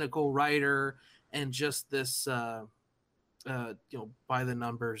this cynical writer and just this by the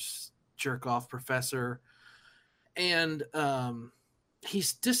numbers jerk off professor, and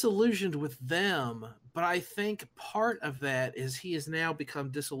he's disillusioned with them. But I think part of that is he has now become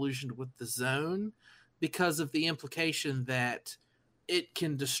disillusioned with the zone because of the implication that it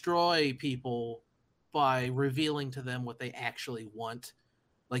can destroy people by revealing to them what they actually want.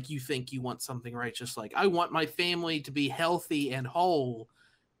 Like, you think you want something, right? Just like, I want my family to be healthy and whole.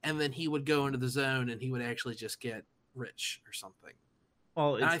 And then he would go into the zone and he would actually just get rich or something.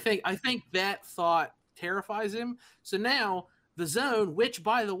 Well, and I think that thought terrifies him. So now the zone, which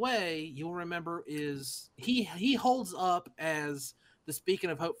by the way, you'll remember is he holds up as the beacon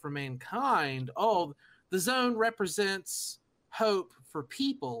of hope for mankind. Oh, the zone represents hope for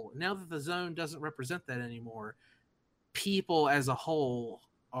people. Now that the zone doesn't represent that anymore, people as a whole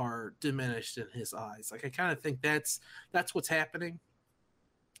are diminished in his eyes. Like, I kind of think that's what's happening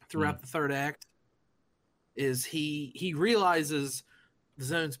throughout the third act. Is he realizes the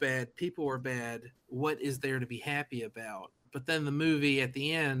zone's bad, people are bad, what is there to be happy about? But then the movie at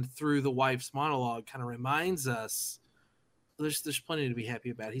the end, through the wife's monologue, kind of reminds us there's plenty to be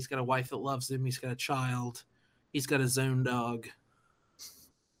happy about. He's got a wife that loves him, he's got a child, he's got a zone dog.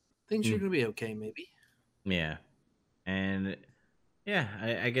 Things are gonna be okay, maybe. Yeah. And yeah,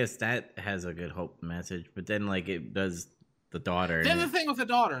 I guess that has a good hope message, but then like it does the daughter. Then the thing with the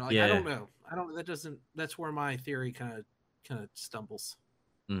daughter, like, yeah. I don't know. That's where my theory kind of stumbles.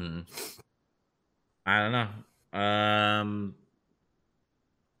 I don't know.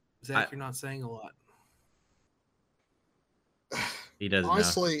 Zach, you're not saying a lot. He doesn't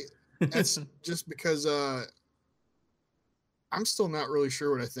honestly know. That's just because I'm still not really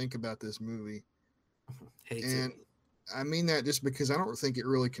sure what I think about this movie. Hates and it. I mean that just because I don't think it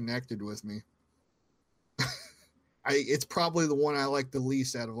really connected with me. It's probably the one I like the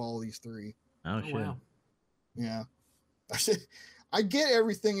least out of all these three. Oh shit. Wow. Yeah. I get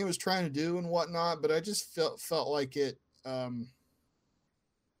everything it was trying to do and whatnot, but I just felt like it. I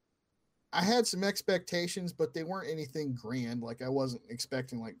had some expectations, but they weren't anything grand. Like, I wasn't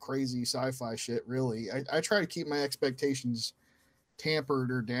expecting like crazy sci-fi shit. Really, I try to keep my expectations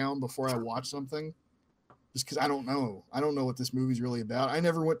tampered or down before I watch something, just because I don't know what this movie's really about. I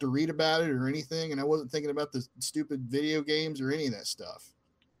never went to read about it or anything, and I wasn't thinking about the stupid video games or any of that stuff.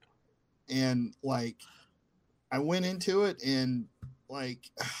 And like, I went into it and like,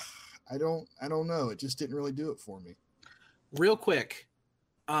 I don't know. It just didn't really do it for me. Real quick,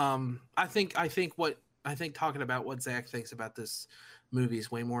 I think talking about what Zach thinks about this movie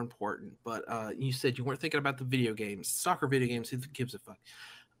is way more important. But you said you weren't thinking about the video games, soccer video games. Who gives a fuck?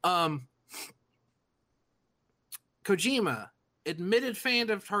 Kojima, admitted fan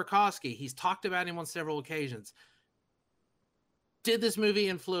of Tarkovsky. He's talked about him on several occasions. Did this movie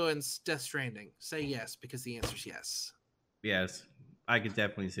influence Death Stranding? Say yes, because the answer is yes. Yes, I could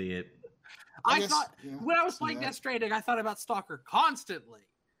definitely see it. I thought when I was playing Death Stranding, I thought about Stalker constantly.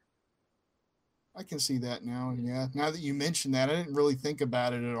 I can see that now. Yeah, now that you mention that, I didn't really think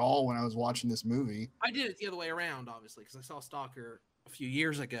about it at all when I was watching this movie. I did it the other way around, obviously, because I saw Stalker a few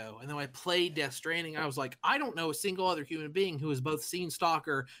years ago, and then when I played Death Stranding, I was like, I don't know a single other human being who has both seen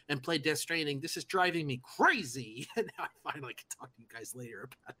Stalker and played Death Stranding. This is driving me crazy. And now I finally can talk to you guys later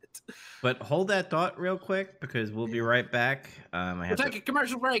about it. But hold that thought real quick, because we'll be right back. We'll take a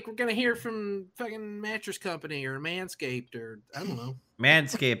commercial break. We're gonna hear from fucking Mattress Company or Manscaped or I don't know.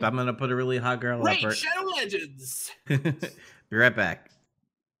 Manscaped. I'm gonna put a really hot girl up. Shadow Legends. Be right back.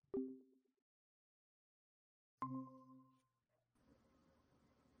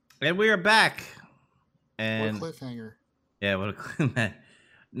 And we are back. And what a cliffhanger. Yeah, what a cliffhanger.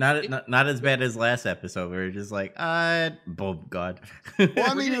 Not as bad as last episode. We were just like, oh God. Well,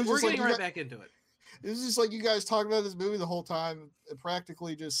 I mean, we're getting right back into it. It was just like you guys talking about this movie the whole time, and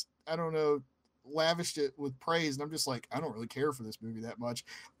practically just, I don't know, lavished it with praise, and I'm just like, I don't really care for this movie that much.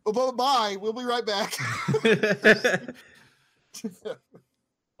 But bye, we'll be right back.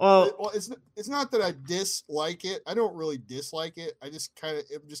 Well, it's not that I dislike it. I don't really dislike it. I'm just kind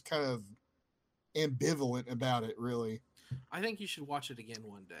of ambivalent about it, really. I think you should watch it again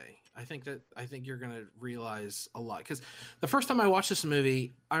one day. I think you're gonna realize a lot, because the first time I watched this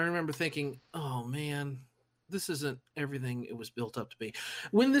movie, I remember thinking, "Oh man, this isn't everything it was built up to be.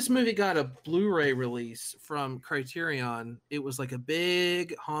 When this movie got a Blu-ray release from Criterion, it was like a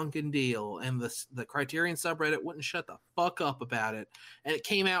big honking deal, and the Criterion subreddit wouldn't shut the fuck up about it. And it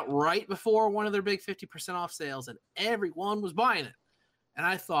came out right before one of their big 50% off sales, and everyone was buying it. And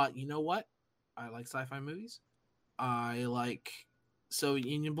I thought, you know what? I like sci-fi movies. I like Soviet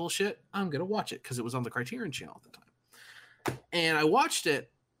Union bullshit. I'm gonna watch it because it was on the Criterion channel at the time. And I watched it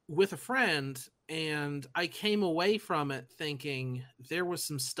with a friend, and I came away from it thinking there was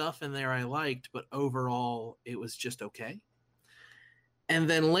some stuff in there I liked, but overall it was just okay. And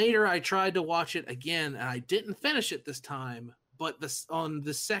then later I tried to watch it again, and I didn't finish it this time, but on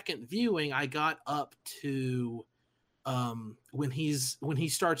the second viewing I got up to when he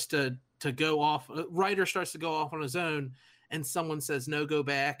starts to go off, Ryder starts to go off on his own, and someone says no, go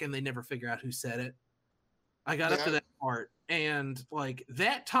back, and they never figure out who said it. I got up to that part, and like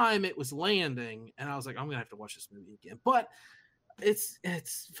that time it was landing, and I was like, I'm gonna have to watch this movie again. But it's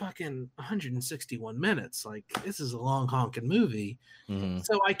fucking 161 minutes. Like, this is a long honking movie. Mm-hmm.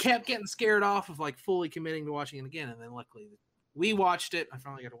 So I kept getting scared off of like fully committing to watching it again, and then luckily we watched it. I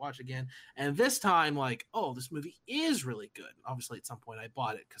finally got to watch it again, and this time, like, oh, this movie is really good. Obviously, at some point I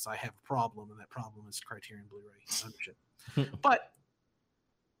bought it because I have a problem, and that problem is Criterion Blu-ray ownership. But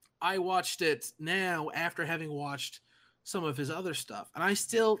I watched it now after having watched some of his other stuff, and I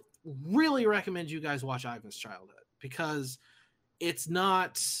still really recommend you guys watch Ivan's Childhood because it's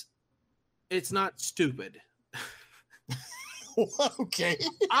not stupid. Okay.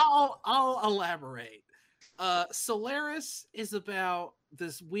 I'll elaborate. Solaris is about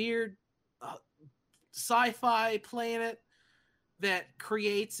this weird sci-fi planet that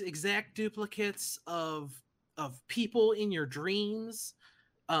creates exact duplicates of people in your dreams.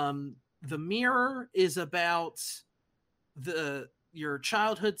 The Mirror is about your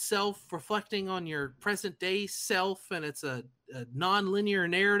childhood self reflecting on your present day self, and it's a non-linear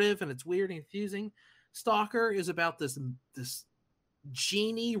narrative, and it's weird and confusing. Stalker is about this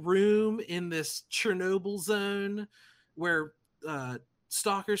genie room in this Chernobyl zone where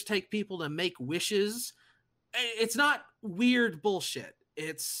stalkers take people to make wishes. It's not weird bullshit.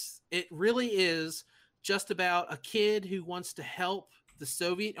 It really is just about a kid who wants to help the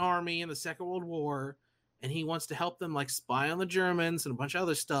Soviet army in the Second World War, and he wants to help them like spy on the Germans and a bunch of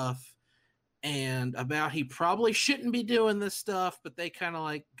other stuff, and about he probably shouldn't be doing this stuff, but they kind of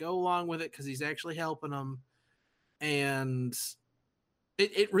like go along with it because he's actually helping them. And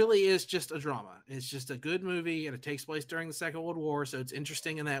it really is just a drama. It's just a good movie, and it takes place during the Second World War, so it's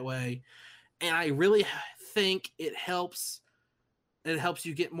interesting in that way. And I really think it helps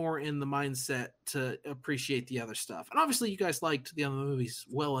you get more in the mindset to appreciate the other stuff. And obviously you guys liked the other movies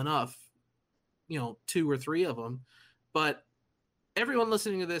well enough, 2 or 3 of them, but everyone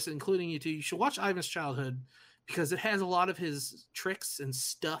listening to this, including you two, you should watch Ivan's Childhood because it has a lot of his tricks and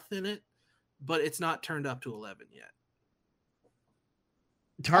stuff in it, but it's not turned up to 11 yet.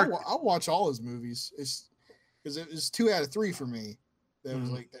 I'll watch all his movies. It's because it was 2 out of 3 for me. That was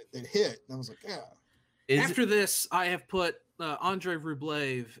like that hit, and I was like, yeah. After this, I have put Andrei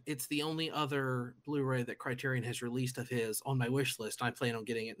Rublev. It's the only other Blu-ray that Criterion has released of his on my wish list. I plan on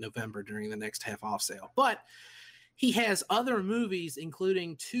getting it in November during the next half off sale. But he has other movies,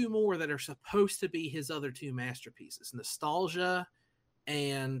 including 2 more that are supposed to be his other 2 masterpieces: Nostalgia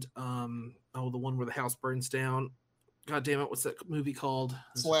and the one where the house burns down. God damn it, what's that movie called?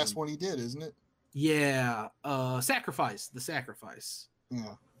 It's the last one he did, isn't it? Yeah, Sacrifice. The Sacrifice.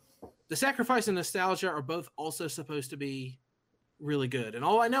 Yeah. The Sacrifice and Nostalgia are both also supposed to be really good. And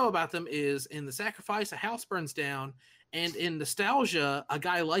all I know about them is in The Sacrifice, a house burns down, and in Nostalgia, a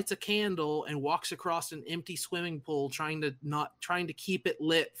guy lights a candle and walks across an empty swimming pool trying to keep it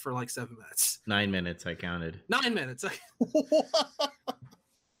lit for like 7 minutes. 9 minutes, I counted. 9 minutes. Okay.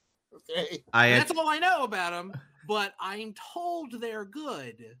 That's all I know about them, but I'm told they're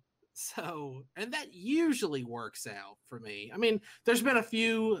good. So, and that usually works out for me. I mean, there's been a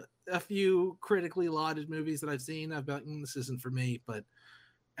few critically lauded movies that I've seen. I've been, this isn't for me, but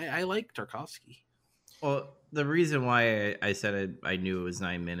I like Tarkovsky. Well, the reason why I said I knew it was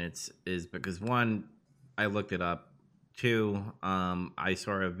 9 minutes is because 1, I looked it up. 2, I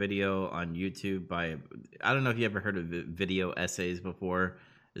saw a video on YouTube by, I don't know if you ever heard of video essays before.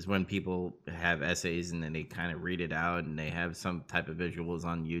 Is when people have essays and then they kind of read it out and they have some type of visuals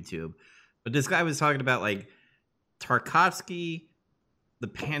on YouTube. But this guy was talking about like Tarkovsky, the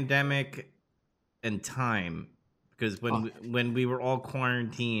pandemic, and time. Because when we were all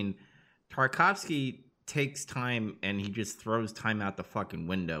quarantined, Tarkovsky takes time and he just throws time out the fucking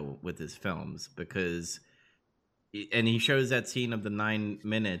window with his films. And he shows that scene of the 9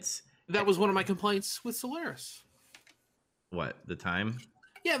 minutes That was one of my complaints with Solaris. What, the time?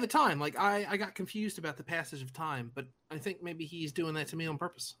 Yeah, the time. Like I got confused about the passage of time, but I think maybe he's doing that to me on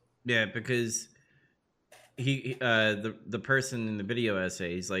purpose. Yeah, because the person in the video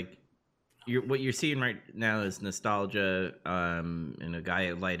essay, he's like, what you're seeing right now is nostalgia, and a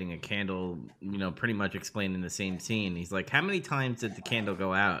guy lighting a candle, pretty much explaining the same scene. He's like, how many times did the candle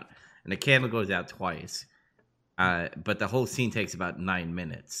go out? And the candle goes out twice, but the whole scene takes about 9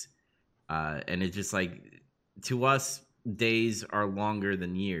 minutes, and it's just like, to us, days are longer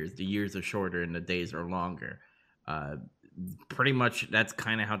than years. The years are shorter and the days are longer. Pretty much that's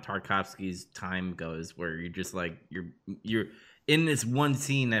kind of how Tarkovsky's time goes, where you're just like, you're in this one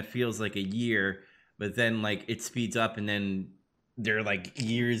scene that feels like a year, but then like it speeds up and then they're like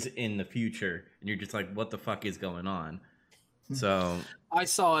years in the future and you're just like, what the fuck is going on? So I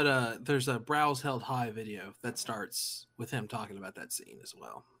saw it. There's a Brows Held High video that starts with him talking about that scene as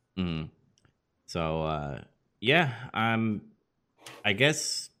well. Mm-hmm. So yeah, I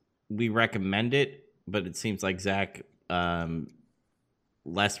guess we recommend it, but it seems like Zach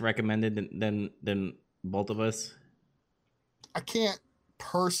less recommended than both of us. I can't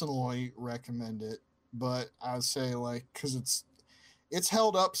personally recommend it, but I would say like, because it's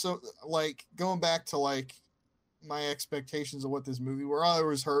held up. So like going back to like my expectations of what this movie were,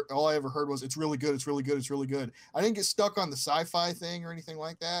 all I ever heard was it's really good, it's really good, it's really good. I didn't get stuck on the sci-fi thing or anything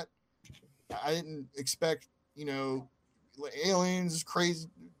like that. I didn't expect, like aliens,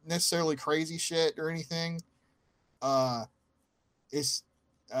 necessarily crazy shit or anything. It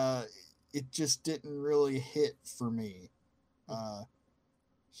just didn't really hit for me.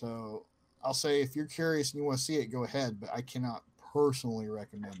 So I'll say if you're curious and you want to see it, go ahead, but I cannot personally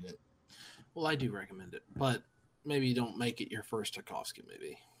recommend it. Well, I do recommend it, but maybe don't make it your first Tarkovsky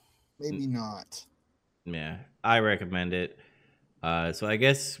movie. Maybe not. Yeah, I recommend it. So I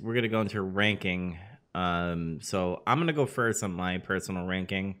guess we're going to go into ranking. So I'm going to go first on my personal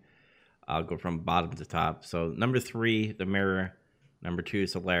ranking. I'll go from bottom to top. So number 3, The Mirror. Number 2,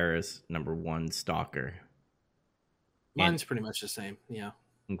 Solaris. Number 1, Stalker. Mine's pretty much the same. Yeah.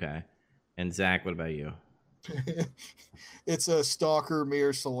 Okay. And Zach, what about you? It's a Stalker,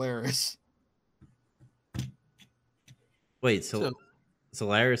 Mirror, Solaris. Wait,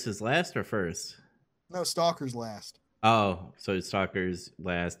 Solaris is last or first? No, Stalker's last. Oh, so Stalker's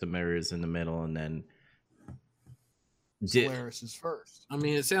last, The Mirror's in the middle, and then Solaris is first. I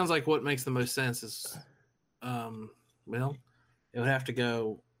mean, it sounds like what makes the most sense is, well, it would have to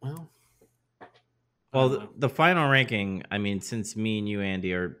go, Well, the final ranking, I mean, since me and you,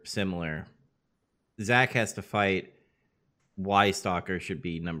 Andy, are similar, Zach has to fight why Stalker should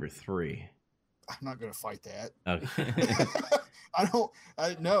be number 3. I'm not going to fight that. Okay.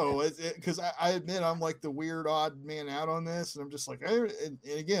 I know, because I admit I'm like the weird odd man out on this, and I'm just like, and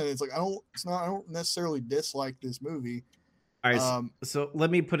again, it's like I don't necessarily dislike this movie. All right, so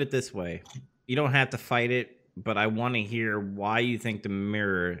let me put it this way: you don't have to fight it, but I want to hear why you think The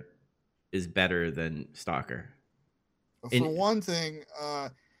Mirror is better than Stalker. For one thing,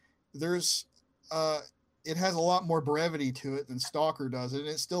 it has a lot more brevity to it than Stalker does, and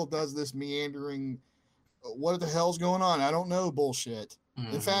it still does this meandering, what the hell's going on? I don't know bullshit.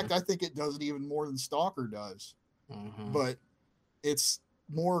 Mm-hmm. In fact, I think it does it even more than Stalker does. Mm-hmm. But it's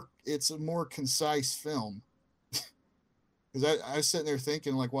a more concise film. Because I was sitting there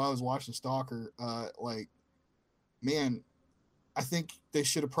thinking, like, while I was watching Stalker, like, man, I think they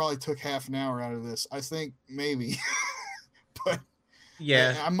should have probably took half an hour out of this. I think maybe. But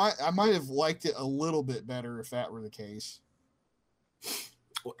yeah, I might have liked it a little bit better if that were the case.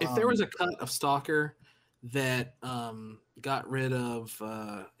 If there was a cut of Stalker that got rid of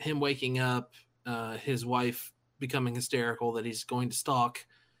him waking up, his wife becoming hysterical that he's going to stalk,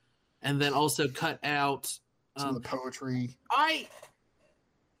 and then also cut out some of the poetry. I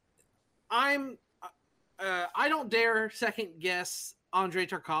don't dare second guess Andrei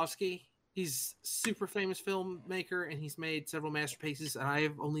Tarkovsky. He's a super famous filmmaker, and he's made several masterpieces, and I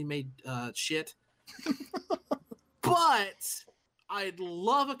have only made shit. But I'd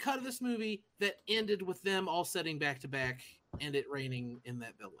love a cut of this movie that ended with them all sitting back to back and it raining in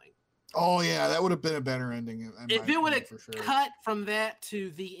that building. Oh yeah, that would have been a better ending. If it would have cut from that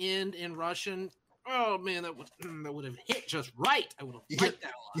to the end in Russian, oh man, that would have hit just right. I would have liked that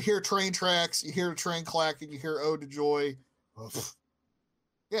a lot. You hear train tracks, you hear a train clacking, you hear "Ode to Joy."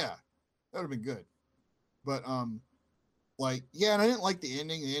 Yeah, that would have been good. But like, yeah, and I didn't like the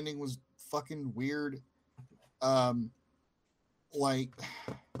ending. The ending was fucking weird. Like,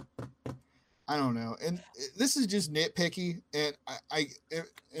 I don't know. And this is just nitpicky. And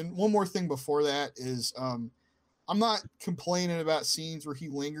and one more thing before that is, I'm not complaining about scenes where he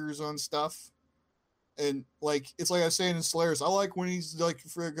lingers on stuff. And like it's like I was saying in Solaris, I like when he's like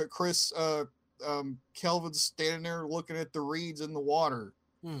for Chris Kelvin's standing there looking at the reeds in the water.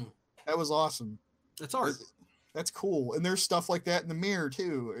 That was awesome. That's art. That's cool. And there's stuff like that in the mirror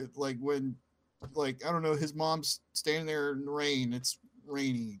too. Like when, like I don't know, his mom's standing there in the rain. It's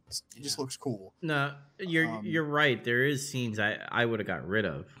rainy. It just looks cool. No, you're right. There is scenes I would have got rid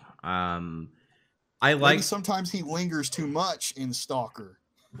of. I like sometimes he lingers too much in Stalker.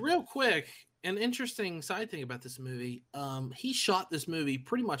 Real quick, an interesting side thing about this movie. He shot this movie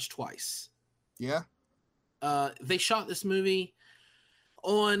pretty much twice. Yeah. They shot this movie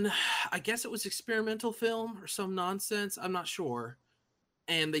on, I guess it was experimental film or some nonsense. I'm not sure.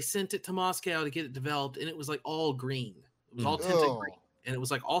 And they sent it to Moscow to get it developed, and it was like all green. It was all tinted green, and it was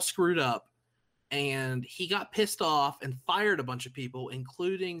like all screwed up. And he got pissed off and fired a bunch of people,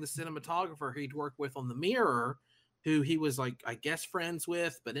 including the cinematographer he'd worked with on The Mirror, who he was like, I guess, friends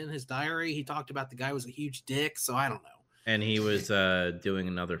with. But in his diary, he talked about the guy was a huge dick. So I don't know. And he was doing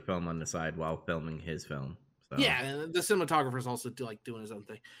another film on the side while filming his film. So. Yeah, and the cinematographer is also doing his own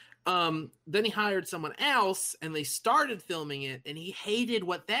thing. Then he hired someone else, and they started filming it, and he hated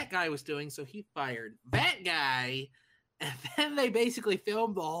what that guy was doing, so he fired that guy, and then they basically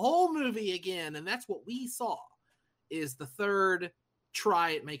filmed the whole movie again, and that's what we saw, is the third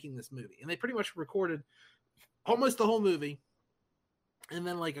try at making this movie. And they pretty much recorded almost the whole movie, and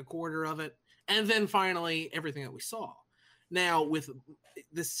then like a quarter of it, and then finally everything that we saw. Now,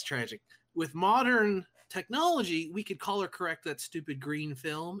 this is tragic. With modern technology, we could color correct that stupid green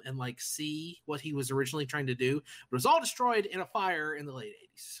film and like see what he was originally trying to do, but it was all destroyed in a fire in the late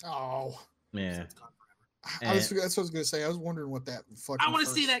 80s. Oh, yeah. So it's gone forever. That's what I was gonna say. I was wondering what that fucking. I want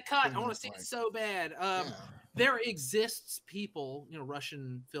to see that cut. I want to see it so bad. Yeah. There exists people,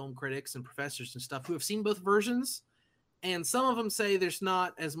 Russian film critics and professors and stuff who have seen both versions, and some of them say there's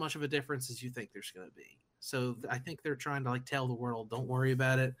not as much of a difference as you think there's going to be. So I think they're trying to like tell the world, don't worry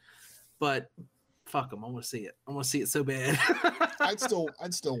about it. But fuck them, I want to see it. I want to see it so bad. I'd still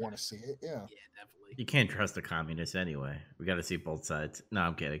want to see it. Yeah. Yeah, definitely. You can't trust the communists anyway. We got to see both sides. No,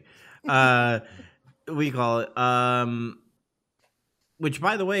 I'm kidding. We call it. Which,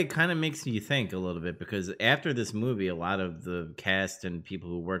 by the way, kind of makes you think a little bit, because after this movie, a lot of the cast and people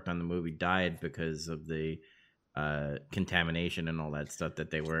who worked on the movie died because of the contamination and all that stuff that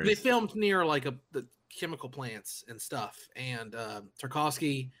they were. They filmed near like the chemical plants and stuff, and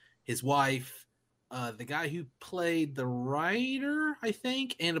Tarkovsky, his wife, the guy who played the writer, I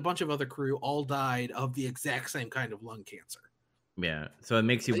think, and a bunch of other crew all died of the exact same kind of lung cancer. Yeah, so it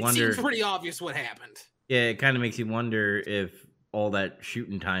makes you wonder. It seems pretty obvious what happened. Yeah, it kind of makes you wonder if all that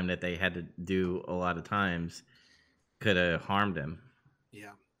shooting time that they had to do a lot of times could have harmed him.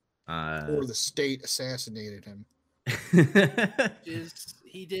 Yeah. Or the state assassinated him.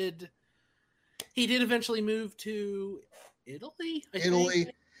 He did eventually move to Italy. Italy.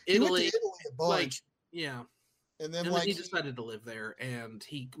 He went to Italy a bunch. Like, yeah. And then he decided to live there, and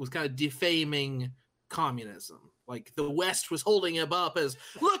he was kind of defaming communism. Like the West was holding him up as,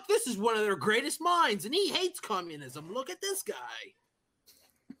 look, this is one of their greatest minds, and he hates communism. Look at this guy.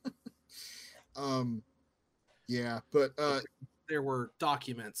 Yeah, but there were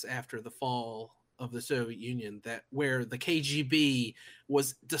documents after the fall of the Soviet Union where the KGB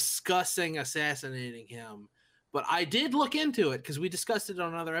was discussing assassinating him. But I did look into it because we discussed it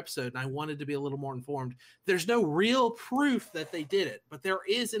on another episode, and I wanted to be a little more informed. There's no real proof that they did it, but there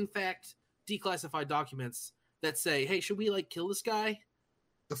is, in fact, declassified documents that say, hey, should we like kill this guy?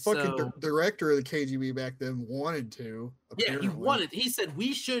 The fucking director of the KGB back then wanted to. Apparently. Yeah, he said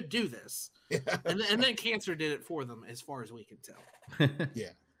we should do this. Yeah. And then cancer did it for them, as far as we can tell.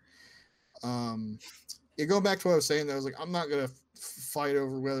 Yeah. Going back to what I was saying, I was like, I'm not gonna fight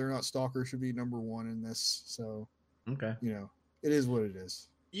over whether or not Stalker should be number one in this. So, okay, it is what it is.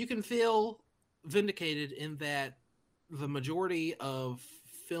 You can feel vindicated in that the majority of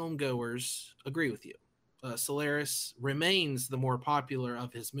film goers agree with you. Solaris remains the more popular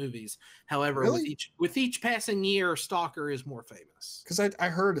of his movies. However, really? with each passing year, Stalker is more famous. Because I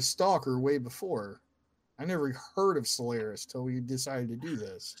heard of Stalker way before. I never heard of Solaris till we decided to do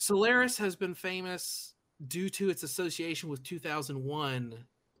this. Solaris has been famous due to its association with 2001.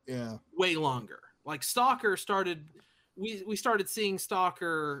 Yeah, way longer. Like Stalker started. We started seeing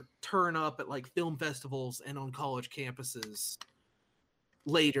Stalker turn up at like film festivals and on college campuses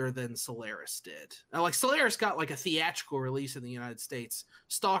later than Solaris did. Now, like Solaris got like a theatrical release in the United States.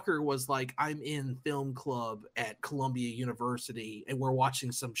 Stalker was like, I'm in film club at Columbia University and we're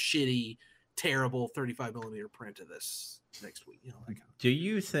watching some shitty, terrible 35mm print of this next week. That kind of. Do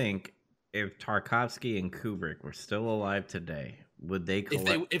you think if Tarkovsky and Kubrick were still alive today, would they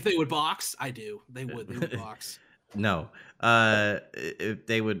if they would box? I do. They would box. No. If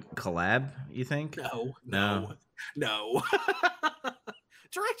they would collab, you think? No.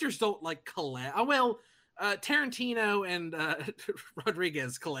 Directors don't like collab. Well, Tarantino and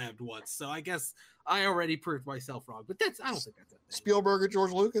Rodriguez collabed once, so I guess I already proved myself wrong. But I don't think that's a thing. Spielberg and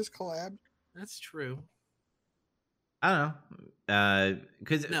George Lucas collabed. That's true. I don't know.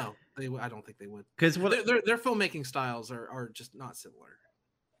 Because no, I don't think they would. Because their filmmaking styles are just not similar.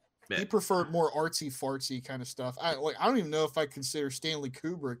 He preferred more artsy fartsy kind of stuff. I don't even know if I consider Stanley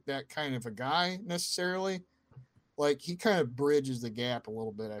Kubrick that kind of a guy necessarily. Like he kind of bridges the gap a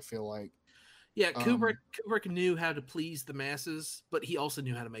little bit. I feel like. Yeah, Kubrick knew how to please the masses, but he also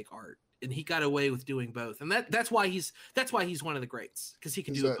knew how to make art, and he got away with doing both. And that's why he's one of the greats, because he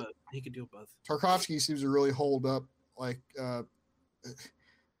can do it both. He can do it both. Tarkovsky seems to really hold up, like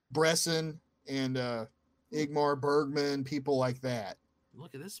Bresson and Ingmar Bergman, people like that.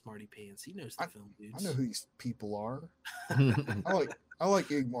 Look at this smarty pants. He knows the film dudes. I know who these people are. I like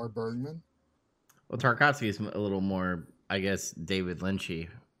Ingmar Bergman. Well, Tarkovsky is a little more, I guess, David Lynchy.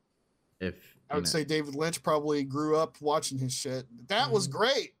 I would say David Lynch probably grew up watching his shit. That was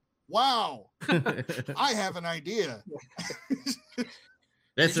great. Wow. I have an idea.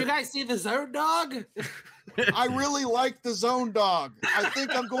 Did you guys see the Zone Dog? I really like the Zone Dog. I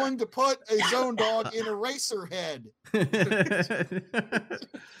think I'm going to put a Zone Dog in Eraserhead.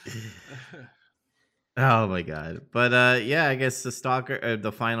 Oh my god. But yeah, I guess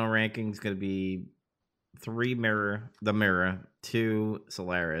the final ranking is going to be 3 The Mirror, 2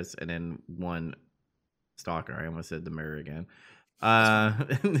 Solaris, and then 1 Stalker. I almost said The Mirror again.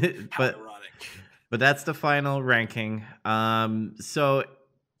 But that's the final ranking. So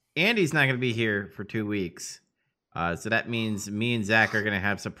Andy's not going to be here for 2 weeks. So that means me and Zach are going to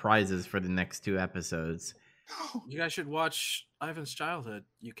have surprises for the next 2 episodes. You guys should watch Ivan's Childhood,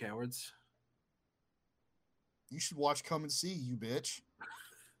 you cowards. You should watch Come and See, you bitch.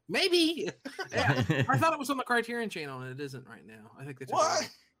 Maybe. Yeah, I thought it was on the Criterion channel, and it isn't right now. I think they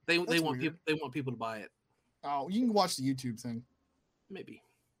want people to buy it. Oh, you can watch the YouTube thing. Maybe.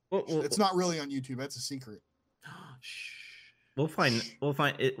 It's not really on YouTube. That's a secret. Shh. We'll find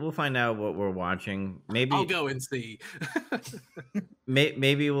out what we're watching. Maybe I'll go and see.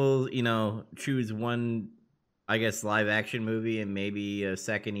 Maybe we'll choose one, I guess, live action movie, and maybe a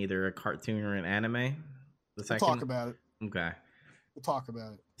second, either a cartoon or an anime. We'll talk about it. Okay. We'll talk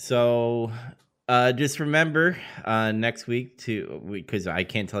about it. So just remember next week because I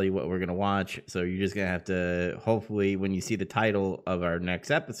can't tell you what we're gonna watch, so you're just gonna have to, hopefully when you see the title of our next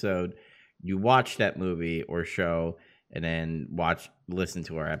episode, you watch that movie or show and then listen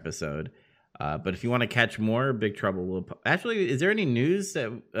to our episode. But if you want to catch more Big Trouble actually, is there any news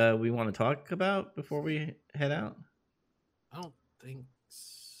that we want to talk about before we head out? I don't think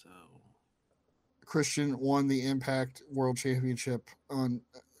so. Christian won the Impact World Championship on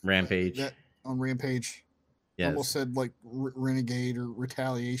Rampage. On Rampage. Yes. Almost said like Renegade or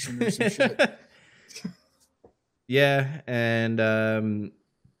Retaliation or some shit. Yeah, and I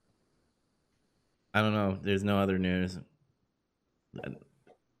don't know. There's no other news.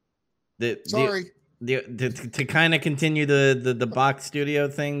 Sorry. To kind of continue the box studio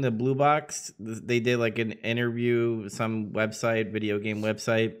thing, the Blue Box, they did like an interview, some website, video game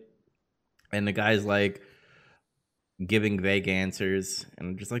website, and the guy's like giving vague answers, and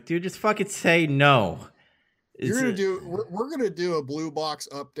I'm just like, dude, just fucking say no. We're gonna do a Blue Box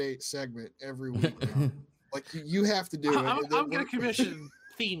update segment every week. Like you have to do it. I'm gonna commission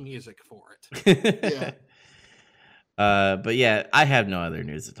theme music for it. Yeah. But yeah, I have no other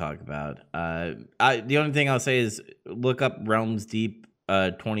news to talk about. The only thing I'll say is look up Realms Deep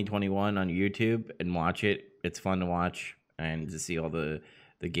 2021 on YouTube and watch it. It's fun to watch and to see all the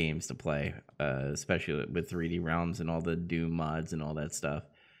games to play, especially with 3D Realms and all the Doom mods and all that stuff.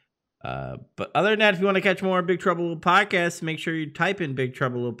 But other than that, if you want to catch more Big Trouble Little Podcasts, make sure you type in Big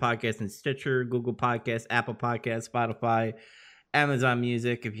Trouble Little Podcasts in Stitcher, Google Podcasts, Apple Podcasts, Spotify, Amazon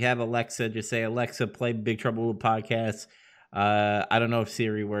Music. If you have Alexa, just say, Alexa, play Big Trouble Little Podcasts. I don't know if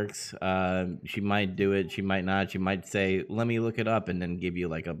Siri works. She might do it. She might not. She might say, let me look it up, and then give you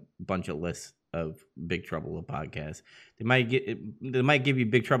like a bunch of lists of Big Trouble Little Podcasts. They might give you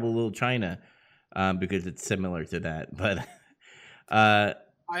Big Trouble Little China because it's similar to that. But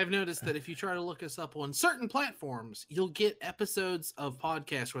I've noticed that if you try to look us up on certain platforms, you'll get episodes of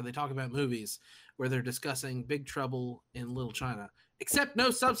podcasts where they talk about movies, where they're discussing Big Trouble in Little China. Except no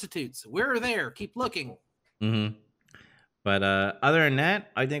substitutes. We're there. Keep looking. Mm-hmm. But other than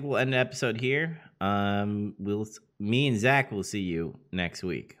that, I think we'll end the episode here. Me and Zach will see you next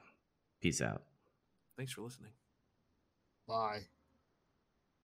week. Peace out. Thanks for listening. Bye.